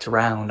dialect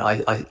around.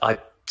 I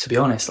to be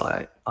honest,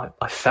 I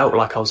felt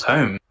like I was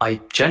home.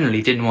 I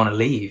generally didn't want to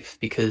leave,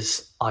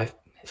 because I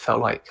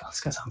felt like,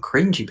 it's going to sound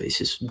cringy, but it's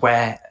just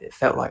where it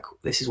felt like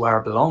this is where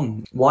I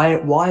belong. Why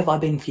have I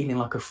been feeling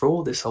like a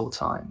fraud this whole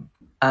time?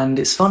 And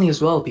it's funny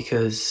as well,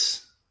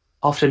 because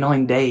after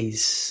 9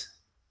 days,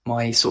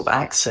 my sort of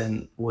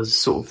accent was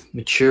sort of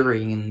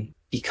maturing and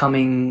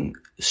becoming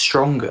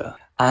stronger.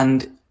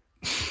 And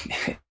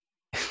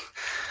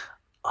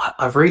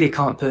I really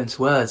can't put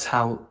into words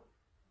how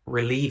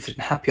relieved and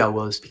happy I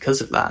was because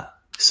of that.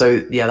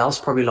 So yeah, that was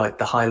probably like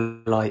the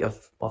highlight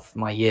of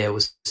my year,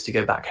 was to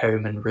go back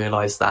home and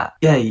realize that,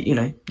 yeah,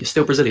 you're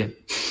still Brazilian.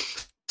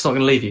 not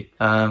going to leave you.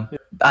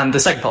 And the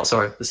second part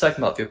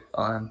of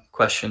your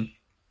question.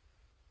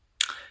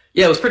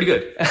 Yeah, it was pretty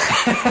good.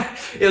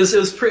 it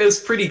was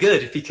pretty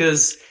good,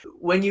 because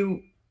when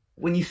you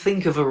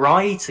think of a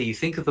writer, you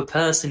think of a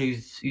person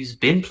who's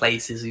been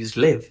places, who's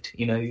lived,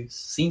 who's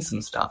seen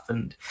some stuff,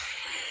 and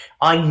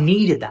I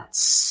needed that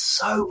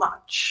so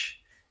much.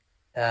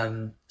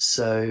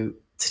 So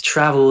to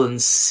travel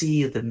and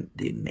see the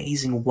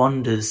amazing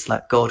wonders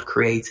that God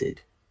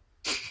created.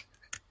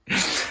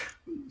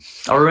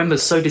 I remember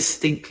so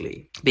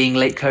distinctly being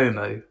Lake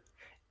Como,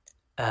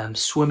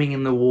 swimming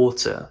in the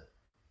water.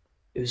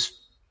 It was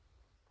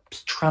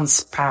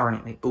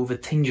transparent, but with a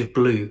tinge of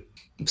blue,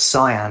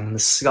 cyan, and the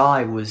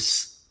sky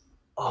was,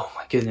 oh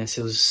my goodness,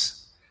 it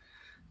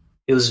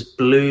was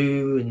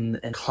blue,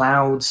 and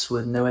clouds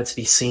were nowhere to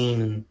be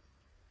seen, and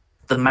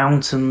the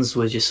mountains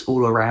were just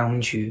all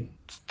around you.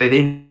 They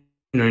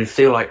didn't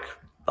feel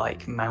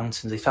like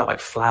mountains; they felt like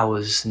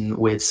flowers in a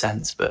weird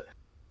sense.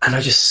 And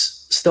I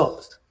just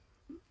stopped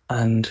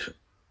and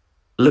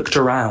looked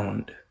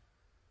around,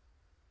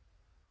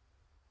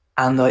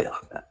 and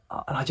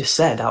I just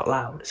said out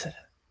loud, I said,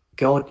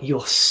 God,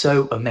 you're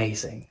so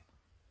amazing.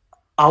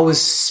 To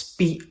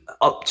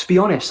be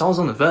honest, I was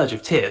on the verge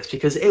of tears,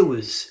 because it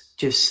was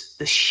just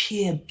the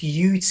sheer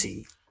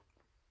beauty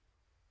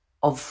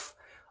of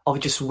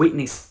just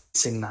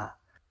witnessing that.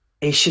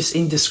 It's just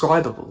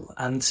indescribable.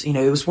 And,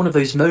 it was one of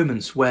those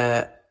moments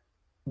where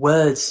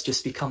words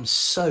just become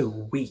so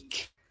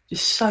weak,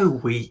 just so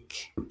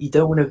weak. You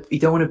don't want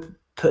to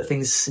put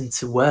things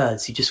into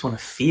words. You just want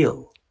to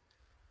feel.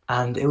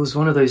 And it was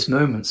one of those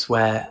moments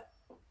where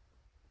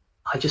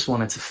I just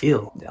wanted to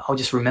feel. I'll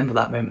just remember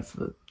that moment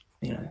for,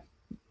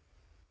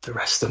 the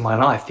rest of my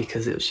life,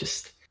 because I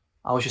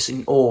was just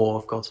in awe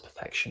of God's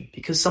perfection.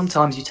 Because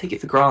sometimes you take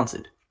it for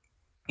granted.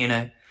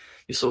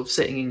 You're sort of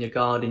sitting in your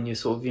garden, you're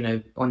sort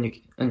of, on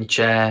your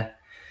chair,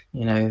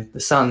 the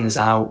sun is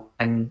out,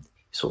 and you're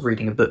sort of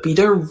reading a book, but you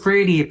don't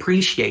really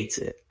appreciate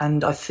it.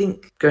 And I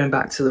think, going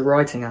back to the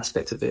writing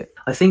aspect of it,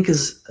 I think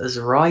as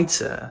a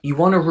writer, you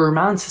want to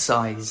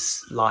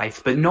romanticize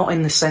life, but not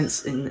in the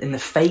sense, in the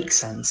fake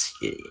sense,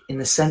 in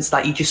the sense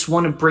that you just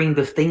want to bring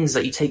the things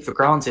that you take for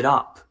granted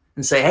up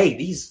and say, hey,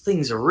 these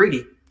things are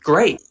really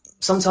great.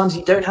 Sometimes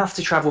you don't have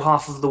to travel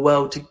half of the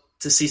world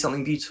to see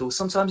something beautiful.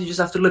 Sometimes you just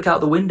have to look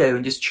out the window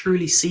and just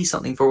truly see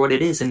something for what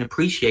it is and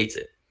appreciate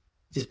it.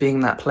 Just being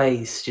in that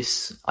place,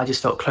 I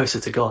just felt closer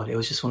to God. It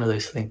was just one of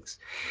those things.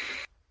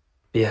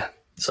 Yeah.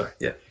 Sorry.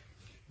 Yeah.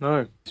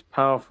 No, it's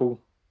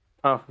powerful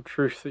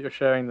truth that you're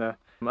sharing there.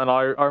 And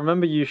I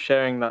remember you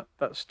sharing that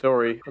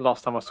story the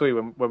last time I saw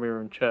you when we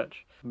were in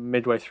church,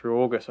 midway through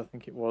August, I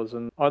think it was.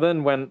 And I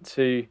then went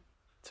to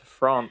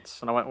France,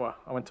 and I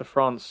went to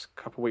France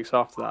a couple of weeks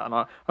after that, and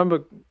I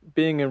remember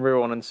being in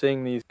Rouen and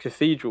seeing these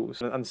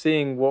cathedrals and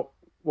seeing what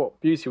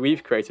beauty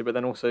we've created, but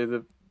then also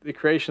the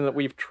creation that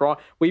we've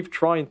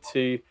tried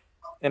to,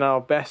 in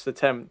our best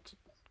attempt,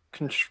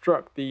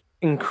 construct the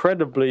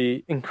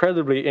incredibly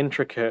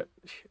intricate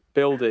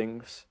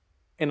buildings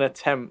in an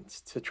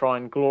attempt to try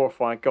and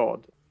glorify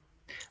God.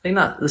 I think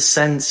that the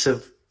sense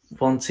of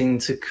wanting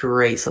to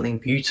create something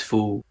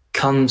beautiful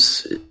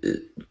comes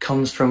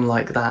from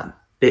like that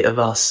bit of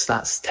us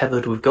that's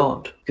tethered with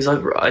God. Because I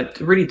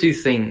really do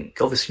think,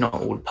 obviously not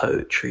all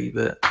poetry,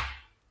 but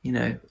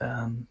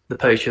the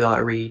poetry that I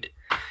read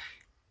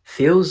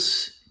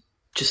feels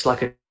just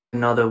like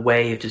another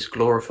way of just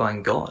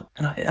glorifying God.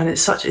 And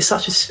it's such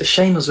a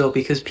shame as well,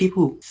 because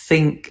people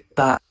think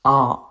that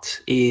art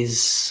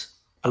is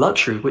a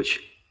luxury, which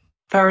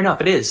fair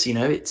enough, it is.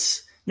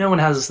 It's no one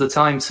has the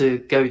time to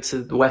go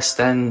to the West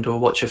End or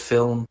watch a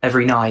film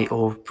every night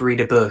or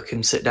read a book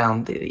and sit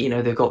down.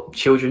 They've got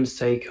children to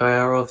take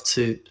care of,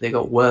 they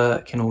got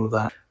work and all of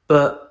that.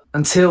 But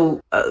until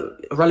a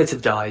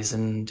relative dies,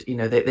 and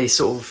they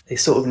sort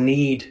of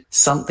need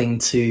something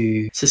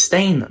to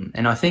sustain them.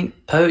 And I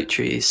think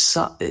poetry is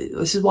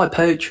this is why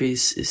poetry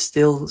is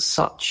still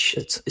such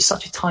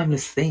a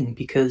timeless thing,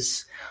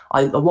 because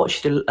I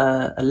watched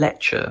a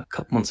lecture a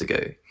couple months ago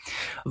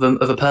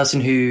of a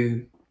person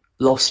who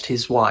lost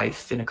his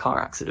wife in a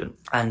car accident,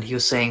 and he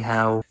was saying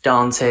how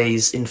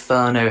Dante's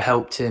Inferno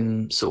helped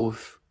him sort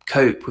of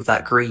cope with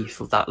that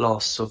grief of that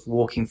loss, of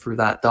walking through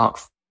that dark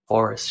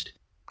forest,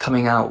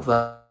 coming out of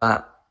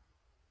that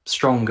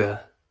stronger.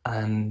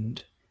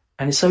 And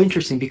it's so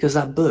interesting, because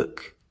that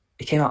book,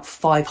 it came out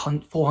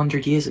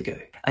 400 years ago,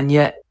 and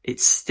yet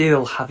it's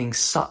still having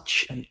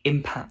such an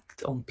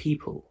impact on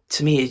people.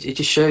 To me, it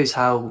just shows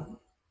how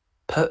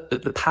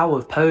the power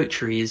of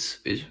poetry is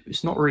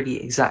not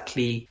really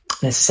exactly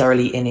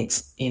necessarily in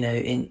its in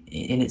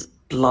its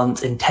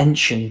blunt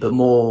intention, but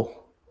more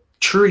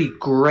truly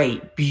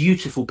great,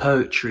 beautiful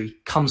poetry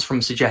comes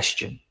from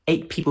suggestion.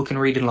 8 people can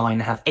read a line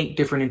and have 8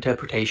 different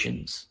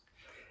interpretations,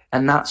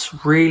 and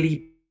that's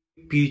really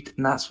beautiful.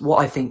 And that's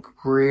what I think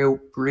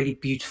really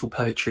beautiful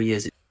poetry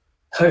is.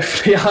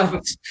 Hopefully,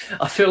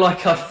 I feel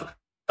like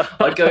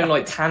I go in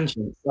like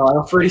tangents.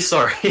 I'm really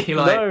sorry.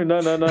 No.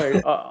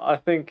 I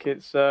think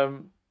it's.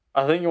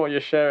 I think what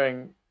you're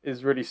sharing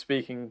is really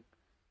speaking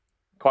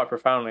quite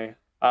profoundly.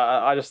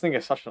 I just think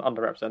it's such an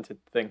underrepresented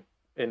thing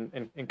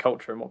in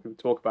culture and what people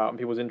talk about and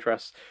people's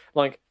interests.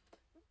 Like,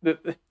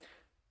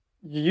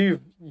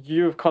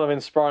 you've kind of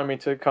inspired me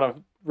to kind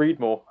of read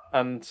more,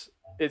 and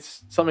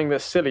it's something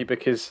that's silly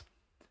because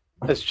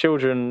as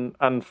children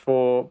and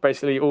for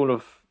basically all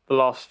of the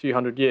last few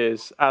hundred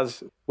years,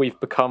 as we've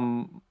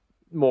become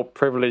more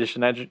privileged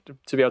and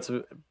to be able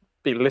to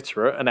be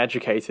literate and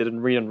educated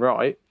and read and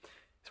write,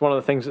 it's one of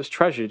the things that's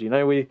treasured.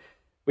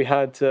 We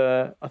had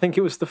I think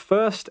it was the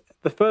first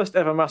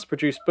ever mass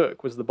produced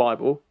book was the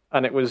Bible,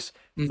 and it was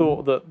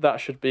thought that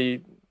should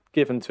be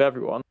given to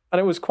everyone. And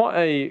it was quite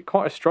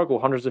a struggle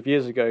hundreds of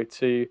years ago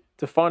to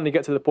finally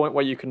get to the point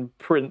where you can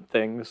print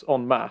things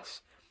en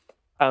masse.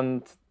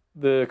 And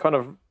the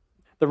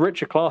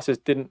richer classes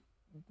didn't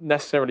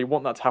necessarily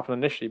want that to happen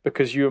initially,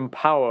 because you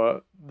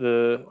empower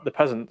the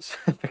peasants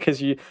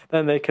because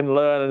then they can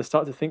learn and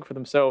start to think for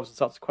themselves and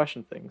start to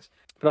question things.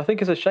 But I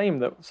think it's a shame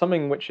that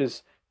something which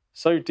is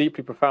so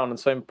deeply profound and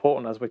so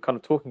important, as we're kind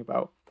of talking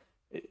about,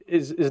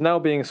 is now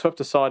being swept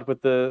aside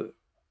with the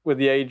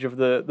age of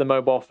the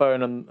mobile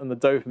phone and the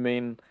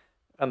dopamine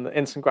and the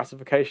instant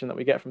gratification that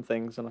we get from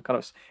things. And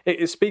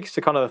it speaks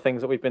to kind of the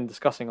things that we've been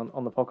discussing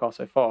on the podcast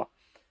so far,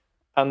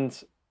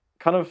 and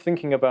kind of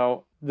thinking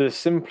about the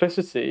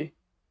simplicity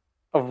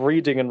of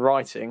reading and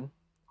writing,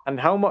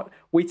 and how much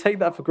we take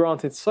that for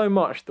granted so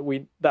much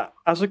that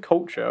as a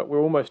culture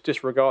we're almost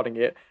disregarding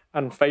it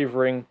and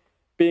favouring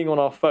being on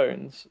our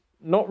phones,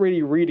 not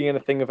really reading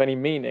anything of any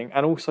meaning,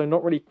 and also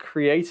not really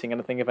creating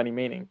anything of any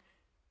meaning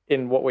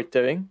in what we're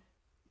doing.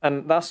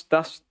 And that's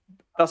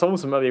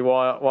ultimately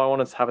why I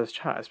wanted to have this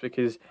chat, is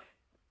because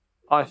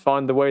I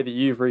find the way that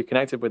you've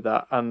reconnected with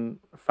that and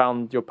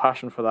found your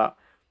passion for that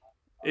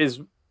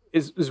is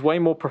way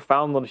more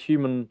profound on a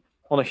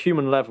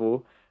human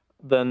level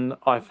than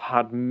I've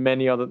had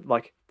many other.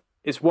 Like,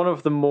 it's one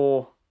of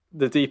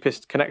the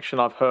deepest connection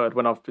I've heard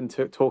when I've been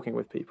talking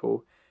with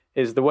people,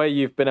 is the way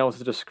you've been able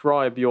to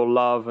describe your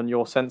love and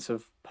your sense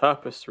of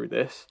purpose through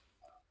this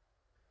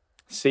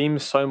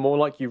seems so more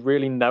like you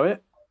really know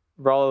it,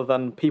 rather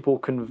than people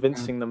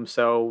convincing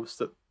themselves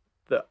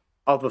that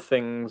other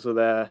things are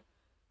their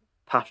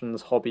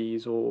passions,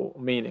 hobbies, or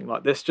meaning.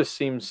 Like, this just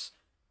seems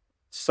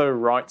so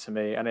right to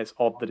me, and it's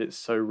odd that it's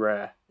so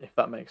rare, if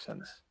that makes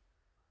sense.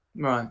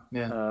 Right.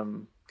 Yeah.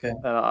 Okay.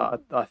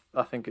 And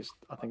I think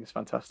it's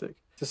fantastic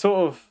to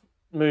sort of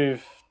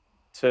move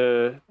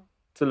to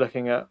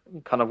looking at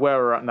kind of where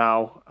we're at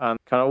now, and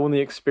kind of all the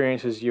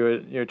experiences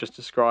you're just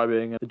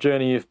describing, and the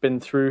journey you've been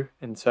through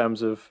in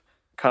terms of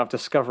kind of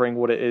discovering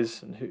what it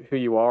is and who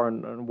you are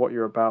and what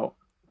you're about,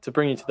 to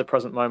bring you to the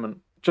present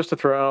moment. Just to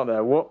throw it out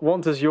there,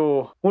 what does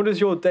your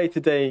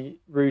day-to-day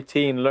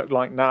routine look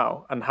like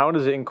now, and how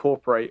does it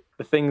incorporate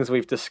the things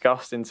we've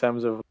discussed in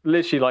terms of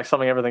literally like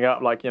summing everything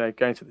up, like,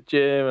 going to the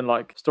gym and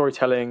like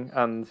storytelling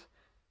and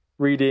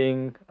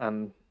reading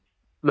and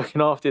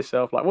looking after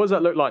yourself? Like, what does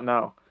that look like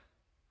now?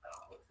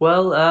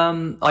 Well,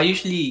 I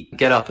usually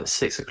get up at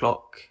 6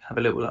 o'clock, have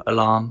a little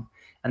alarm,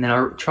 and then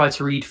I try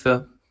to read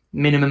for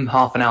minimum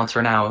half an hour to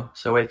an hour.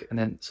 So I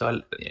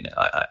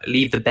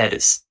leave the bed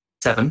at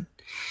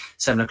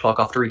 7 o'clock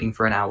after reading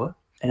for an hour,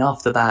 and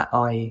after that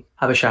I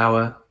have a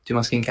shower, do my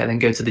skincare, then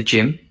go to the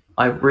gym.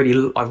 I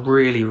really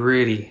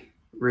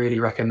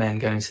recommend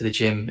going to the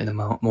gym in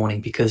the morning,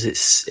 because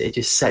it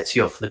just sets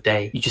you up for the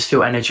day. You just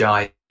feel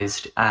energized,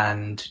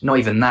 and not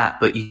even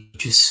that, but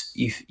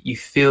you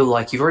feel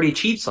like you've already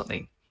achieved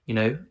something,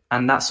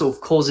 and that sort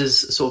of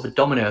causes sort of a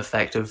domino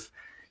effect of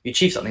you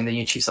achieve something, then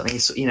you achieve something.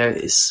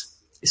 It's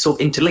sort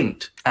of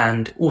interlinked.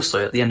 And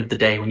also at the end of the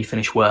day, when you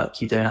finish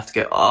work, you don't have to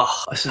go,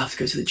 I still have to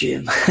go to the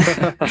gym.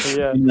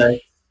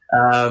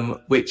 Yeah.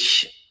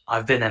 Which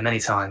I've been there many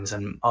times,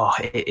 and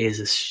it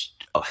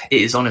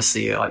is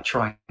honestly like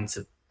trying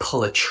to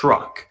pull a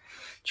truck,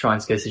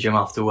 trying to go to the gym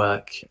after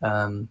work.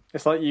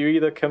 It's like you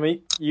either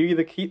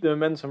keep the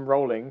momentum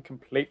rolling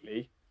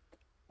completely,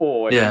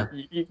 or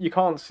you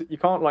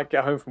can't like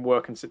get home from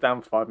work and sit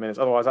down for 5 minutes.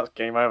 Otherwise, that's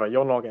game over.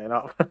 You're not getting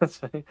up.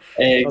 So I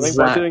think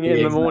by doing it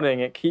in the morning,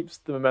 it keeps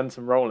the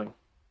momentum rolling.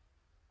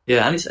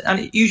 Yeah,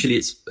 and usually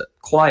it's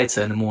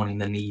quieter in the morning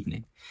than the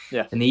evening.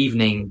 Yeah, in the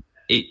evening,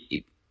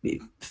 it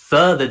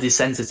further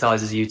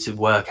desensitizes you to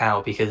work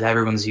out, because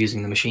everyone's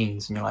using the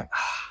machines, and you're like,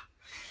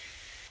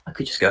 I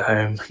could just go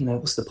home.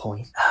 What's the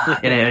point?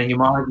 And your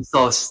mind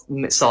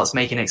starts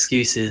making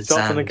excuses.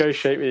 Start to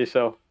negotiate with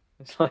yourself.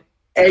 It's like,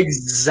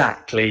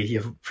 exactly,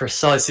 you're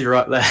precisely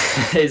right there.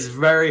 It's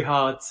very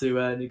hard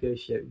to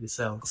negotiate with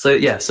yourself. So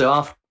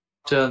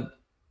after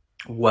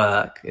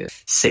work,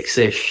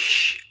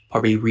 6ish,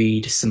 probably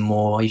read some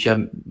more. I usually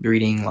am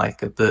reading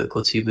like a book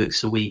or 2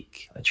 books a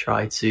week. I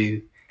try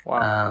to.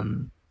 Wow.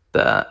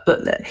 But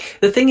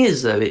the thing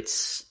is, though,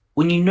 it's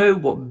when you know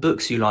what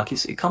books you like,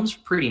 it comes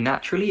pretty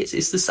naturally.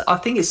 I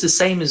think it's the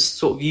same as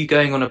sort of you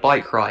going on a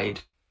bike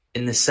ride,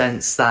 in the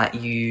sense that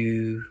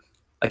you,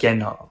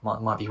 again, I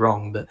might be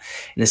wrong, but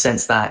in the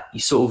sense that you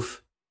sort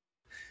of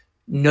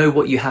know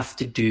what you have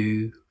to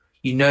do,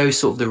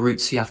 sort of the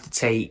routes you have to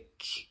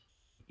take,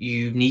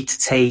 you need to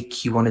take,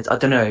 I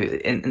don't know,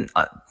 and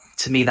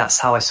to me, that's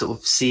how I sort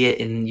of see it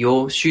in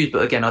your shoes.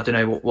 But again, I don't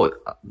know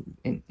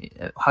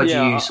how do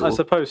you sort I of...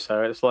 suppose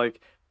so. It's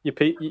like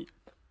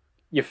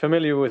you're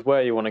familiar with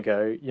where you want to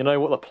go. You know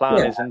what the plan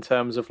Yeah, is in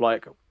terms of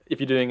like if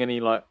you're doing any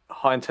like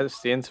high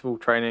intensity interval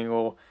training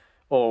or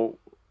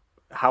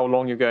how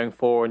long you're going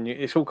for, and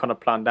it's all kind of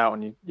planned out.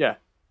 And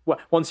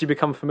once you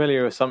become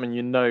familiar with something,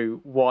 you know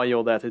why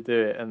you're there to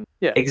do it. And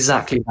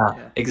exactly that.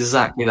 yeah.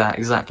 Exactly that.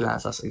 Exactly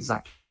that. That's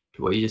exactly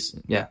what you just...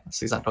 Yeah,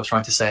 that's exactly what I was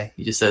trying to say.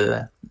 You just said it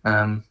there.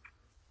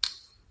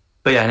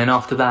 But yeah, and then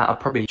after that, I'll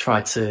probably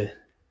try to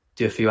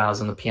do a few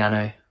hours on the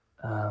piano.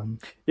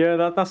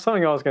 That's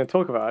something I was going to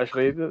talk about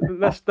actually.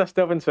 Let's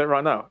delve into it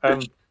right now.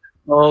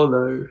 Oh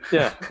no.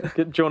 Yeah,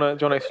 do you want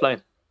to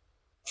explain?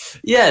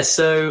 Yeah,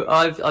 so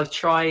I've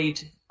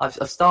started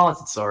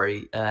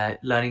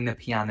learning the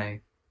piano.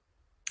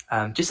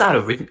 Just out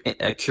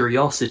of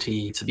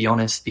curiosity, to be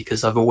honest,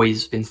 because I've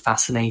always been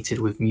fascinated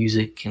with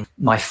music, and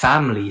my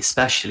family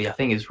especially. I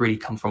think it's really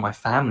come from my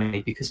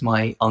family because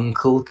my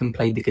uncle can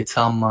play the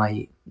guitar,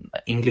 my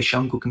English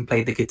uncle can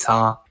play the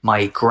guitar,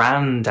 my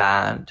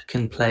granddad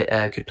could play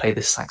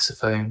the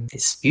saxophone.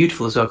 It's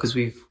beautiful as well because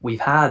we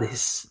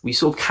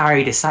sort of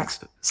carried a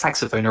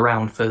saxophone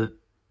around for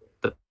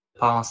the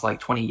past like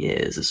 20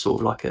 years as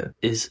sort of like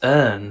his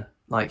urn.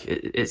 Like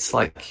it's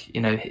like,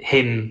 you know,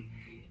 him.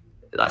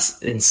 That's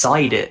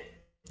inside it.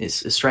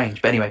 It's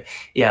strange, but anyway,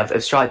 yeah.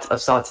 I've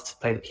started to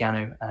play the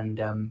piano, and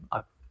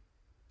I've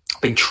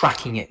been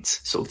tracking it,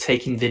 sort of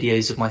taking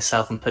videos of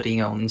myself and putting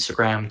it on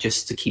Instagram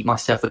just to keep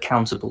myself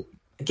accountable.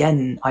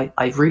 Again,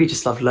 I really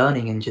just love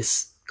learning and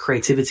just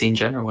creativity in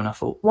general, and I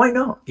thought, why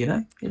not? You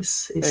know,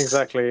 it's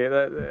exactly.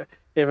 If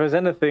there's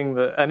anything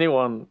that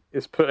anyone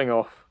is putting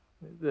off,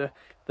 the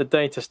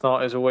day to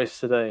start is always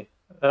today,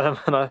 and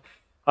I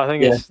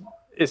think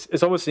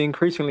it's obviously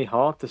increasingly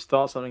hard to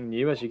start something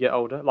new as you get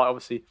older. Like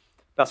obviously,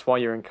 that's why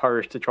you're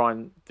encouraged to try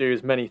and do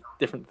as many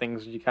different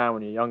things as you can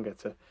when you're younger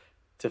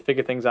to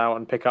figure things out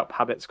and pick up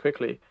habits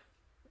quickly.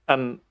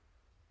 And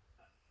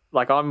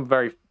like I'm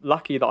very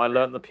lucky that I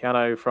learned the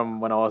piano from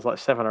when I was like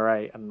 7 or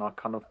 8, and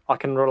I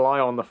can rely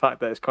on the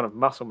fact that it's kind of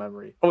muscle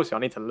memory. Obviously, I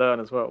need to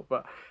learn as well,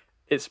 but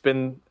it's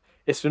been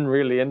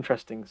really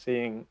interesting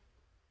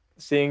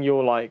seeing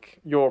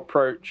your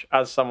approach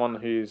as someone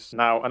who's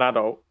now an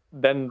adult,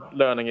 then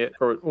learning it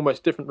for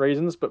almost different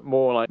reasons, but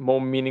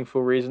more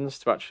meaningful reasons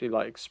to actually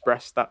like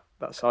express that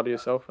side of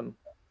yourself. And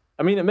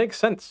I mean, it makes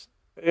sense.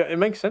 It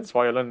makes sense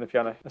why you're learning the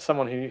piano. As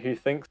someone who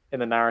thinks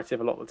in the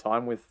narrative a lot of the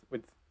time with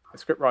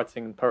script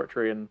writing and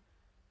poetry and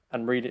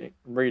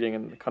reading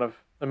and kind of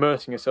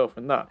immersing yourself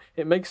in that,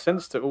 it makes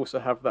sense to also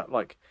have that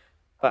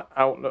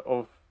outlet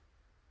of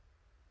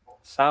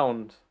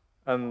sound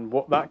and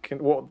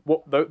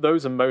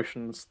those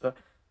emotions that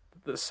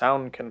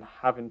sound can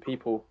have in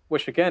people,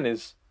 which again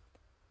is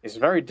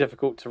very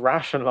difficult to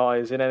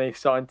rationalize in any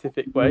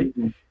scientific way.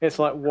 Mm-hmm. It's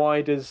like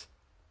why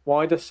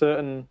do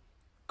certain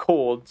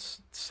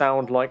chords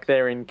sound like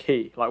they're in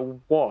key? Like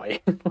why?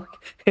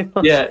 We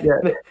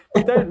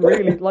don't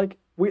really like.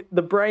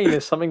 The brain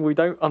is something we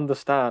don't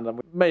understand,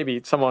 and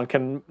maybe someone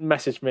can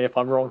message me if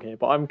I'm wrong here,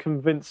 but I'm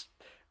convinced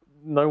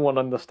no one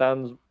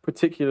understands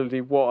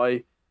particularly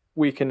why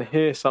we can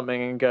hear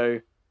something and go,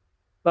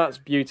 "That's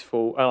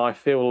beautiful," and I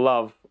feel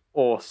love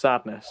or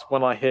sadness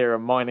when I hear a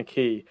minor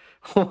key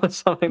or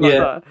something like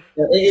that.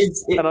 Yeah,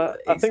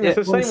 I think it's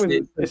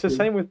the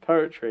same with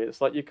poetry.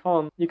 It's like you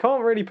can't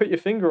really put your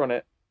finger on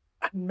it.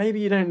 And maybe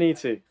you don't need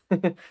to.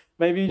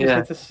 Maybe you just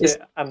need to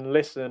sit and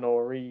listen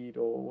or read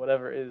or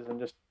whatever it is and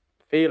just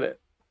feel it.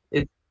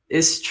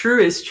 It's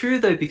true. It's true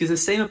though, because the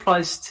same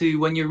applies to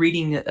when you're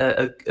reading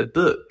a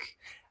book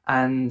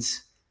and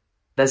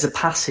there's a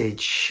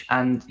passage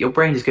and your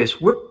brain just goes,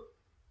 "Whoop,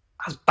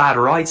 that's bad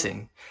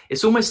writing."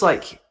 It's almost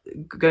like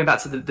going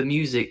back to the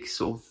music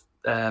sort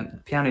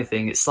of piano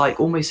thing. It's like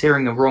almost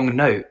hearing a wrong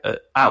note,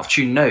 out of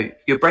tune note.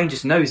 Your brain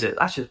just knows it.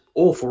 That's just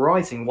awful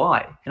writing.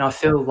 Why? And I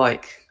feel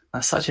like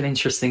that's such an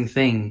interesting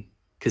thing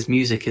because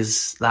music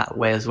is that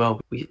way as well.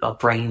 Our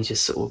brains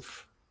just sort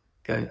of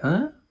go,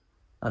 huh?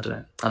 I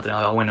don't know.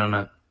 I went on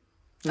a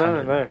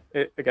No.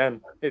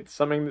 It's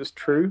something that's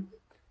true,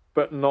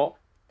 but not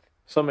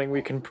something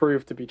we can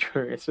prove to be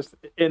true. It's just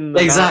in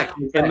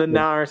the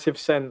narrative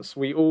sense,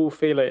 we all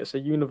feel it. It's a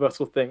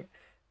universal thing.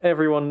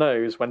 Everyone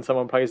knows when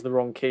someone plays the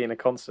wrong key in a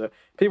concert.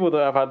 People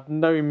that have had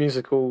no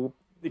musical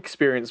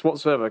experience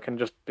whatsoever can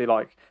just be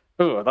like,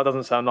 "Oh, that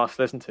doesn't sound nice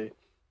to listen to."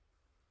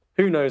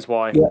 Who knows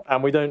why? Yeah.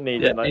 And we don't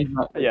need to know.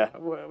 Exactly. Yeah,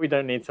 we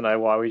don't need to know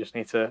why. We just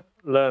need to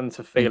learn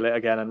to feel it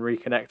again and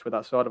reconnect with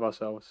that side of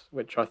ourselves,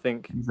 which I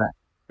think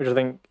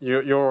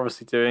you're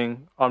obviously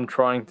doing. I'm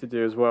trying to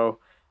do as well,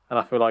 and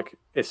I feel like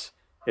it's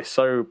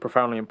so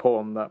profoundly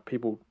important that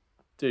people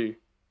do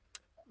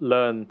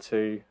learn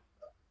to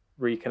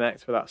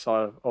reconnect with that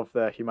side of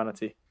their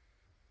humanity.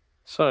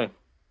 So,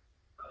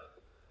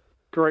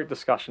 great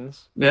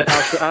discussions. Yeah.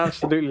 I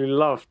absolutely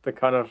loved the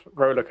kind of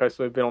roller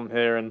coaster we've been on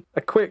here, and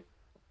a quick,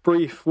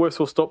 brief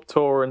whistle-stop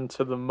tour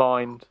into the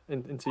mind,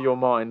 into your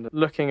mind,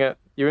 looking at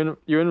your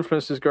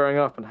influences growing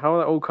up and how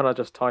that all kind of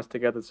just ties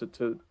together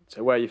to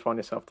where you find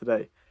yourself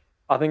today.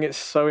 I think it's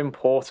so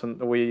important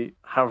that we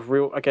have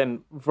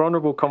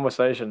vulnerable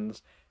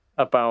conversations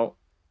about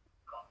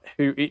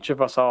who each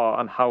of us are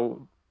and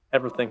how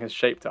everything has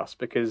shaped us,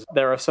 because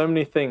there are so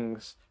many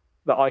things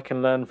that I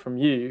can learn from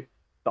you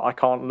that I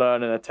can't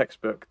learn in a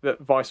textbook, that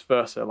vice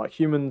versa, like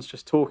humans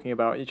just talking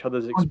about each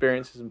other's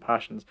experiences and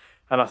passions.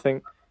 And I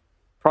think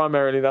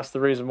primarily that's the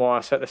reason why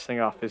I set this thing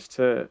up, is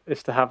to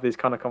have these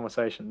kind of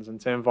conversations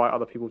and to invite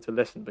other people to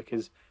listen,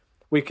 because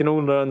we can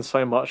all learn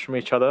so much from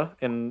each other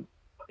in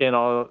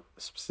our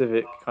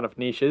specific kind of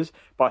niches.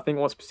 But I think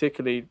what's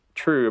particularly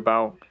true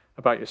about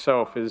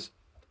yourself is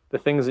the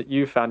things that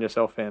you found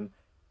yourself in.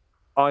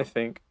 I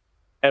think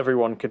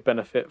everyone could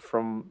benefit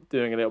from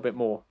doing a little bit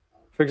more.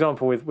 For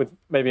example, with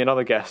maybe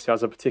another guest who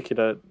has a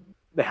particular,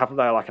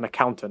 they're like an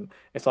accountant.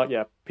 It's like,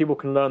 yeah, people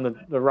can learn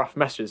the rough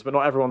messages, but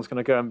not everyone's going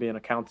to go and be an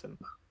accountant.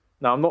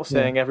 Now, I'm not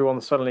saying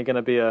everyone's suddenly going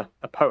to be a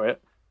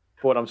poet,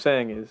 but what I'm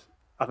saying is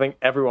I think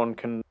everyone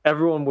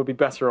would be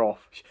better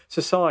off.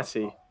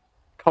 Society,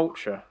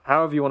 culture,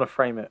 however you want to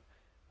frame it,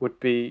 would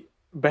be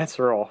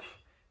better off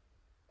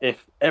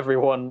if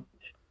everyone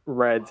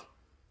read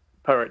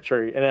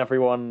poetry and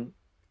everyone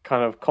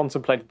kind of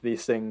contemplated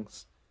these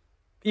things,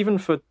 even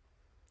for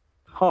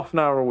half an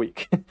hour a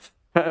week,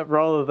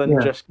 rather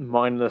than just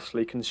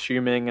mindlessly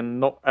consuming and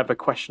not ever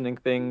questioning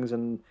things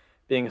and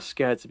being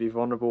scared to be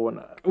vulnerable and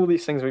all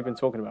these things we've been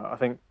talking about. I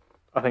think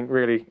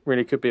really,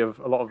 really could be of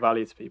a lot of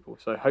value to people.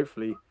 So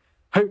hopefully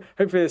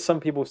there's some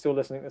people still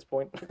listening at this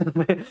point.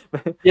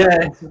 Yeah,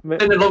 it's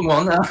been a long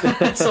one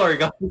now. Sorry,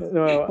 guys.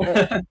 Well,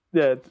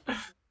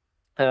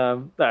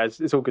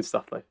 it's all good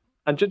stuff though.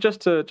 And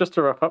just to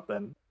wrap up,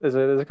 then there's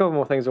a couple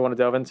more things I want to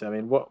delve into. I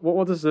mean,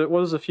 what does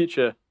the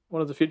future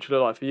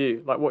look like for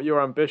you? Like, what are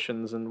your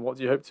ambitions and what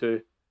do you hope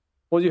to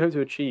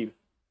achieve?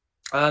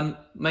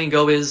 Main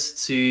goal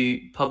is to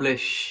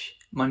publish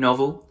my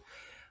novel.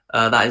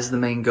 That is the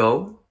main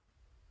goal.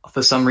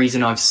 For some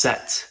reason, I've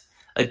set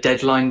a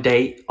deadline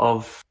date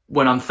of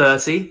when I'm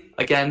 30.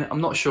 Again,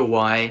 I'm not sure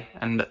why,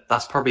 and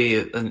that's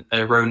probably an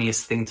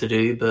erroneous thing to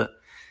do, but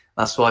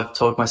that's what I've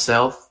told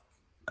myself.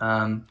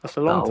 That's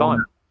a long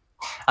time.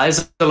 It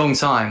is a long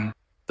time,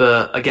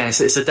 but again,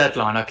 it's a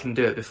deadline. I can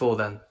do it before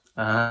then.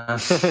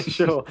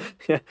 Sure.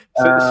 Yeah.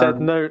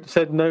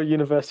 Said no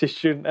university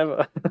student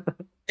ever.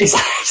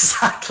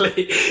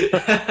 Exactly.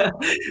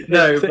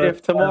 No. So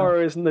if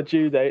tomorrow isn't the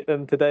due date,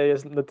 then today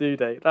isn't the due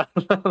date.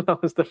 That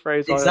was the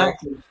phrase.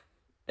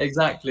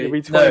 Exactly. It'll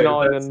be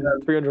 29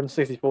 and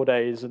 364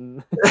 days,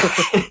 and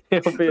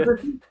it'll be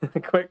a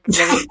quick.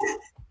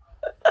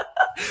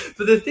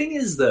 But the thing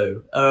is,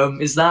 though,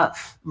 is that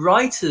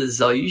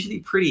writers are usually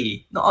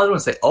pretty, I don't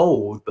want to say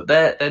old, but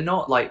they're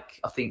not like,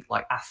 I think,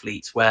 like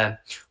athletes, where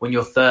when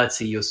you're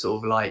 30, you're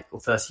sort of like, or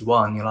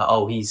 31, you're like,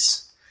 oh,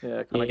 he's,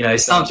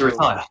 it's time to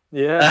retire.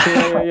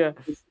 Yeah.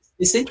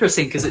 It's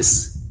interesting because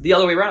it's the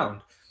other way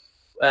around.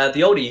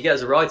 The older you get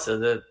as a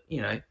writer,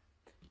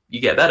 you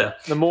get better.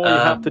 The more you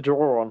have to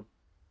draw on.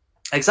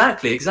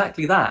 Exactly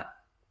that.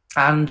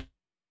 And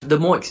the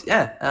more,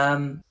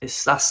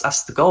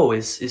 that's the goal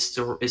is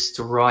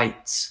to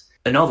write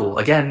a novel.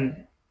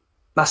 Again,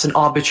 that's an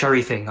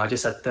arbitrary thing. I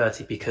just said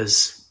 30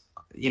 because,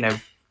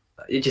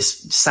 it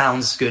just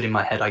sounds good in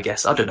my head, I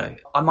guess. I don't know.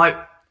 I might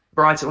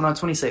write it when I'm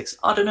 26.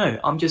 I don't know.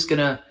 I'm just going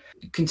to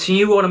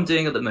continue what I'm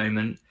doing at the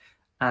moment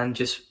and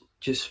just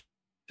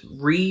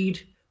read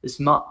as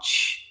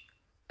much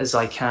as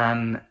I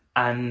can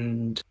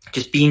and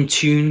just being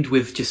tuned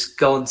with just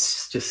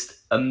God's just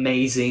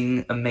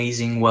amazing,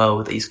 amazing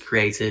world that he's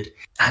created,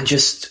 and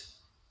just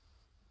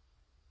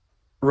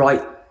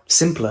write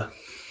simpler.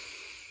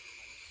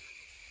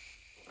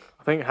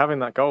 I think having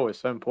that goal is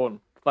so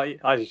important.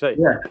 Like, as you say,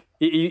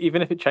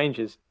 even if it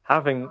changes,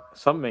 having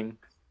something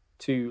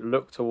to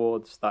look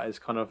towards that is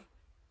kind of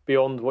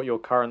beyond what your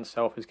current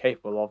self is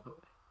capable of,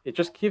 it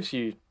just gives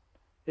you,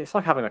 it's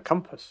like having a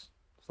compass.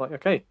 It's like,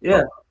 okay,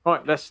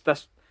 right,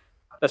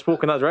 let's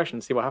walk in that direction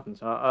and see what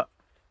happens. I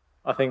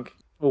think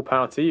all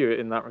power to you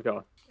in that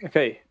regard.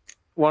 Okay,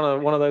 one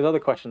of those other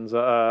questions that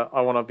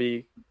I want to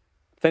be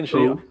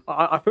potentially.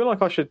 I feel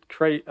like I should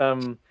create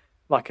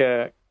like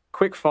a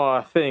quick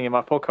fire thing in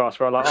my podcast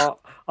where I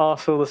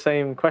ask all the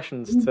same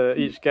questions to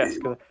each guest,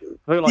 because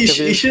I feel like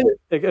it'd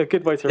be a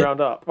good way to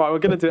round up. Right, we're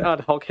going to do ad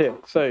hoc here.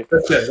 So,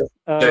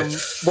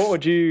 what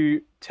would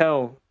you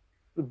tell,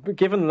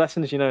 given the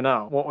lessons you know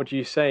now? What would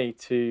you say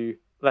to,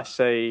 let's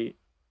say,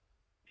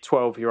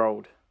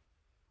 12-year-old?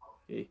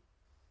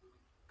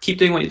 Keep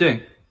doing what you're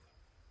doing.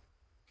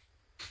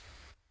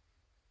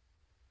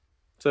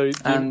 So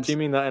do you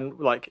mean that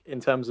in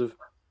terms of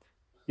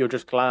you're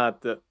just glad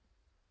that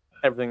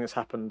everything that's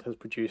happened has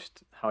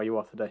produced how you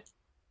are today?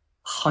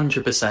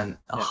 100%,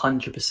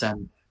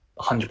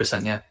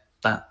 100%, yeah.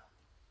 That.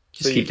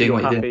 Just so keep doing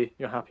what you're doing.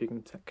 You're happy,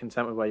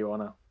 content with where you are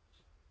now.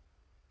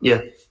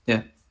 Yeah.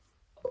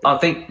 I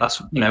think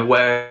that's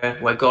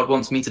where God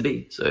wants me to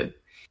be. So,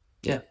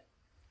 yeah.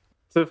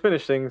 So to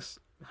finish things,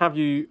 I've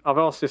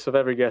asked this of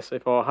every guest so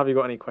far, have you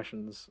got any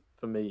questions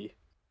for me?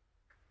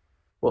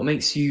 What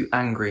makes you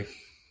angry?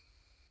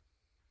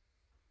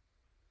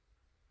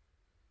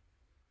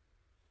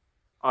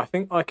 I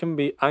think I can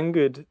be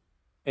angered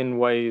in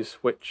ways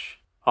which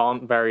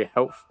aren't very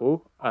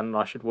helpful and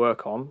I should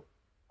work on.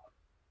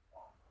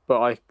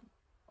 But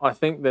I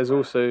think there's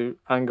also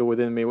anger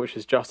within me which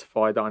is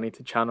justified that I need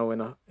to channel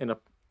in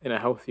a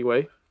healthy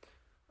way.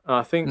 And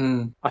I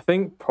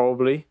think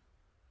probably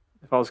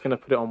if I was going to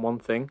put it on one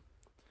thing,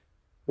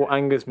 what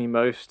angers me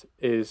most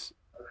is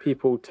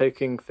people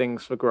taking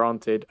things for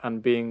granted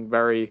and being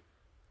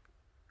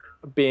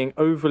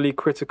overly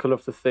critical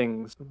of the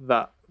things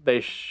that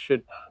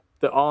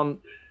that aren't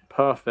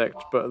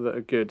perfect but that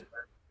are good,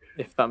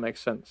 if that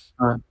makes sense.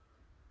 Right.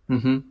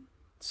 Mm-hmm.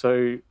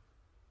 So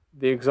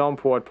the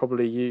example I'd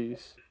probably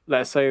use,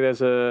 let's say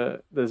there's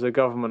a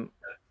government,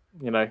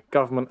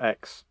 government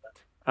X,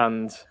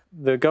 and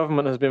the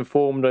government has been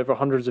formed over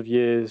hundreds of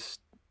years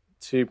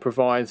to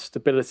provide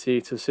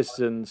stability to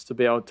citizens to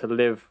be able to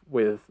live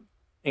with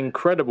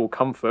incredible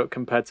comfort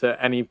compared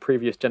to any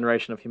previous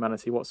generation of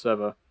humanity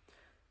whatsoever.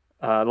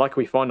 Like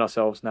we find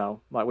ourselves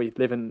now, like we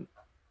live in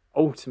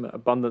ultimate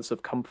abundance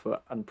of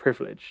comfort and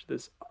privilege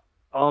that's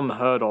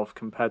unheard of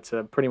compared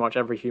to pretty much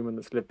every human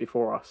that's lived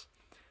before us.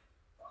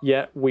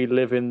 Yet we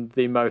live in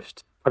the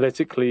most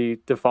politically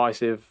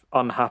divisive,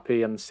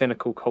 unhappy, and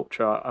cynical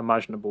culture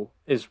imaginable,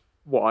 is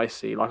what I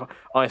see. Like,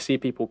 I see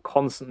people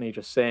constantly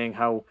just saying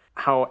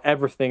how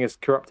everything is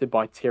corrupted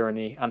by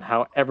tyranny and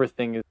how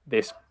everything is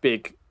this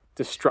big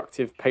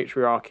destructive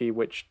patriarchy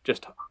which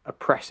just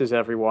oppresses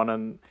everyone,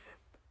 and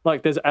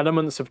like there's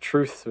elements of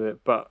truth to it,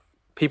 but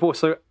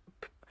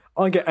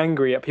I get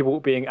angry at people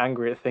being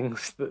angry at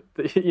things that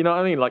you know what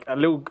I mean. Like a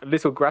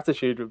little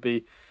gratitude would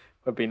be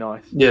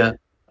nice. Yeah.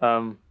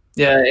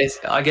 Yeah,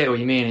 I get what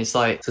you mean. It's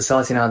like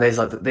society nowadays,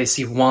 like they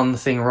see one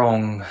thing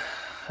wrong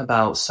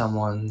about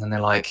someone and they're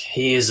like,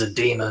 he is a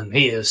demon,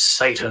 he is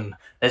Satan,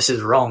 this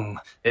is wrong,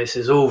 this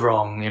is all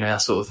wrong,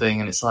 that sort of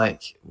thing. And it's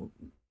like,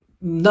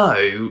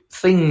 no,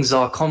 things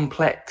are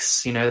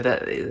complex,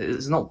 that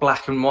it's not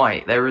black and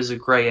white. There is a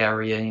grey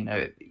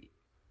area,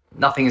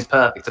 nothing is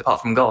perfect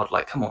apart from God.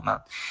 Like, come on,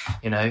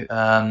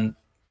 man,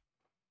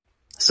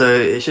 so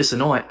it's just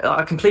annoying.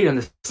 I completely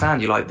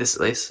understand you, like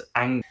this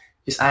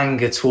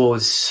anger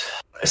towards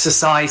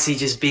society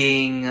just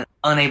being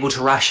unable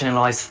to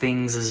rationalize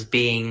things as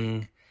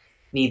being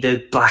neither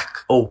black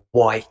or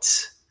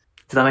white.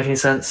 Did that make any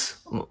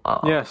sense?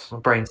 Yes. My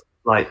brain's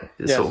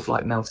sort of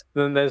like melting.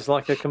 Then there's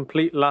like a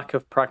complete lack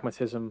of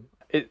pragmatism.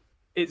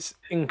 It's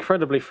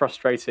incredibly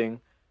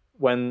frustrating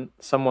when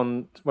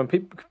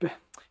people.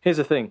 Here's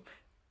the thing: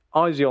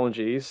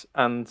 ideologies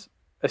and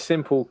a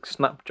simple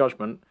snap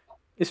judgment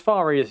is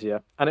far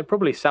easier, and it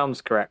probably sounds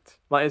correct.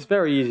 Like, it's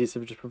very easy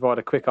to just provide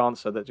a quick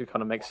answer that just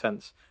kind of makes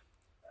sense.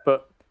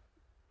 But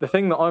the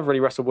thing that I've really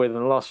wrestled with in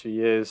the last few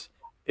years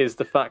is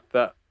the fact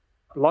that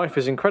life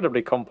is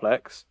incredibly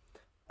complex,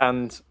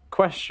 and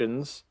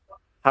questions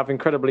have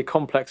incredibly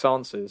complex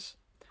answers,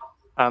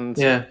 and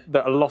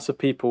that a lot of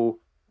people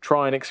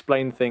try and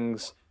explain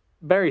things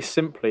very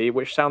simply,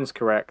 which sounds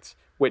correct,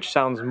 which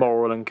sounds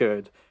moral and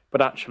good,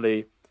 but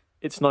actually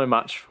it's no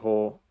match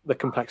for the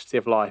complexity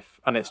of life,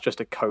 and it's just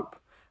a cope.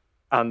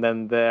 And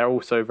then they're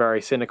also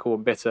very cynical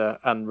and bitter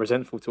and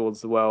resentful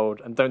towards the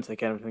world, and don't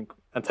take everything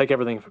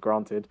for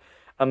granted.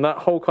 And that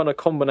whole kind of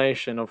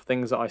combination of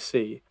things that I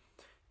see,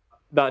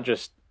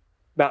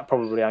 that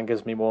probably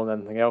angers me more than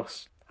anything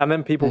else. And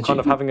then people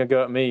kind of having a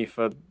go at me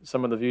for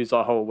some of the views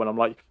I hold, when I'm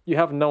like, you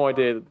have no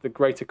idea the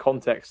greater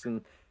context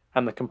and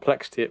the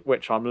complexity at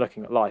which I'm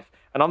looking at life.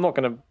 And I'm not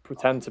going to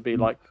pretend to be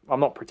like, I'm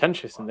not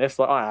pretentious in this.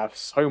 Like, I have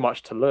so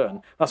much to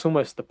learn. That's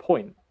almost the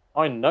point.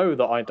 I know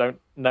that I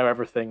don't know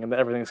everything and that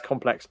everything is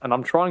complex, and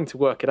I'm trying to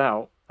work it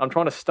out. I'm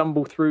trying to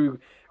stumble through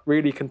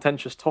really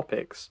contentious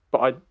topics,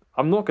 but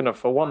I'm not going to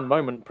for one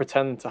moment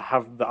pretend to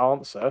have the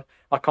answer.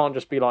 I can't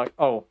just be like,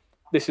 oh,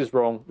 this is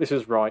wrong, this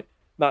is right,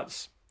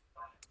 that's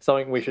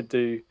something we should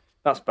do,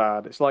 that's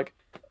bad. It's like,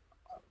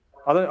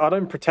 I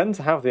don't pretend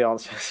to have the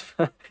answers.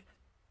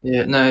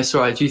 Yeah, no, it's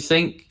all right. Do you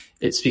think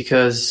it's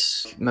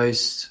because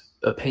most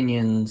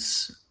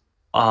opinions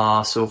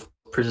are sort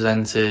of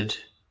presented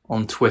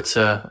on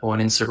Twitter or on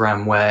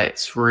Instagram, where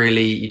it's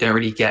really, you don't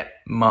really get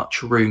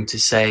much room to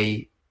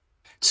say,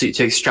 to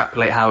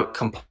extrapolate how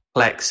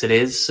complex it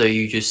is, so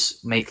you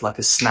just make like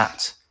a snap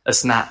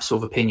sort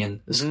of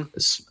opinion,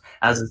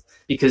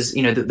 because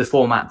the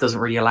format doesn't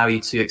really allow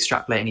you to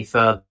extrapolate any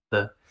further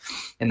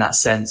in that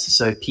sense.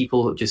 So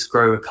people just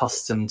grow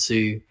accustomed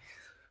to,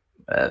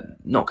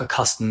 not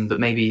accustomed, but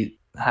maybe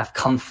have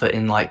comfort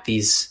in like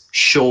these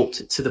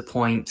short, to the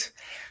point,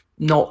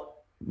 not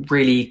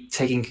really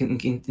taking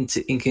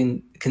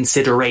into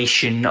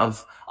consideration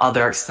of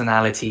other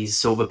externalities,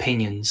 sort of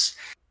opinions.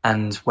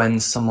 And when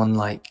someone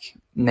like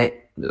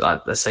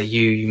let's say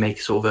you make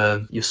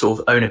your sort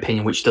of own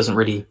opinion, which doesn't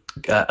really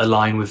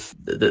align with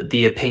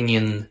the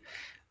opinion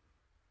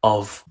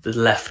of the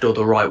left or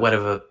the right,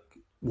 whatever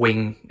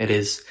wing it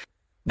is,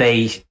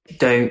 they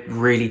don't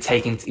really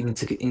take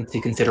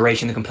into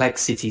consideration the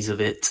complexities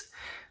of it,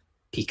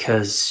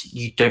 because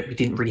you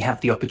didn't really have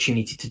the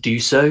opportunity to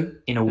do so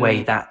in a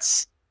way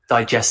that's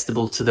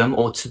digestible to them,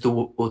 or to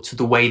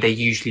the way they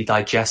usually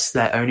digest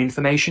their own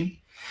information.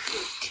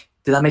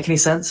 Did that make any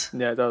sense?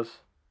 Yeah, it does.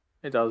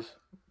 It does.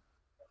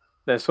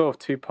 There's sort of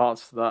two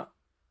parts to that.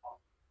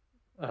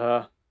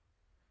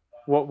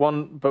 But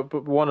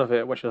one of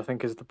it, which I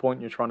think is the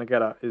point you're trying to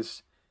get at,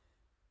 is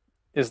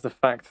the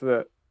fact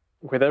that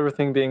with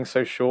everything being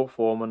so short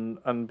form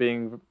and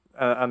being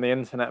and the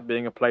internet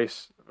being a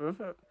place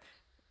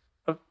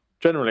of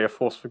generally a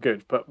force for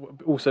good, but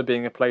also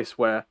being a place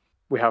where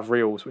we have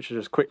reels, which are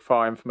just quick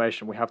fire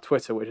information. We have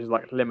Twitter, which is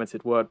like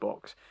limited word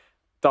box.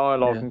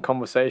 Dialogue and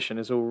conversation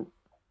is all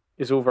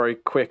very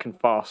quick and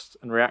fast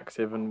and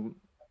reactive, and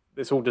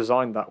it's all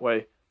designed that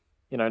way.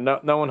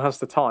 No one has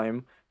the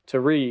time to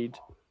read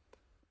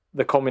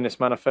the Communist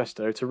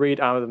Manifesto, to read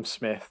Adam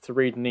Smith, to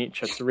read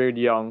Nietzsche, to read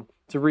Jung,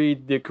 to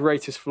read the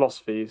greatest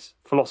philosophers,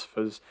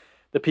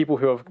 the people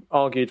who have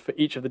argued for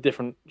each of the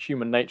different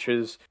human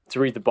natures, to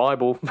read the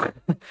Bible,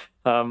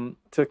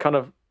 to kind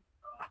of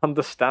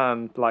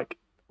understand like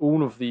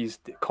all of these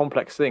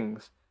complex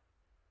things.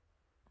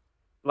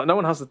 Like no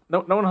one has the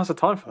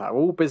time for that.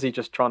 We're all busy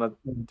just trying to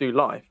do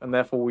life, and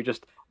therefore we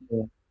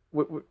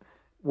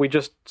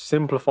just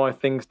simplify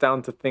things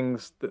down to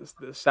things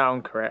that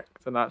sound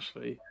correct, and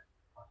actually,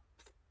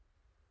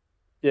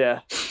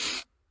 no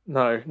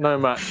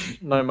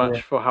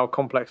match for how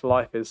complex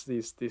life is.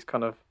 These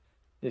kind of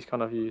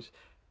views.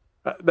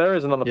 There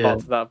is another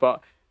part to that,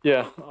 but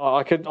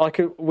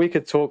we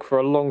could talk for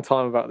a long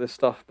time about this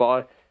stuff.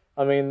 But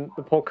I mean,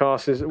 the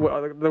podcast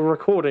the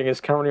recording is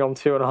currently on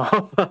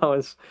 2.5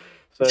 hours.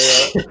 So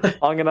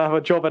I'm going to have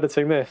a job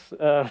editing this.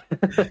 But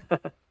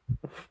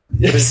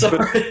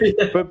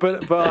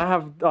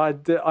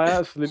I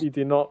absolutely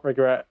do not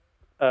regret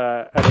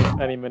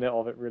any minute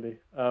of it, really.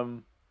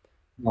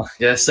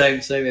 Same.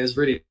 It was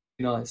really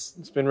nice.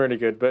 It's been really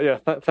good.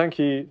 But thank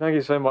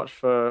you so much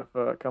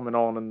for coming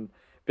on and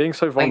being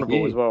so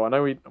vulnerable as well. I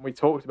know we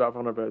talked about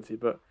vulnerability,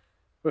 but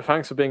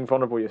thanks for being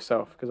vulnerable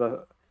yourself,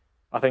 because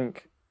I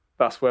think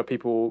that's where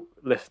people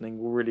listening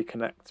will really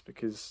connect,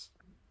 because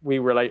we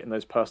relate in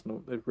those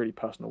really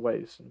personal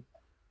ways, and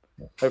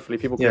hopefully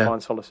people can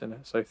find solace in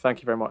it. So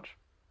thank you very much.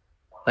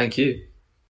 Thank you.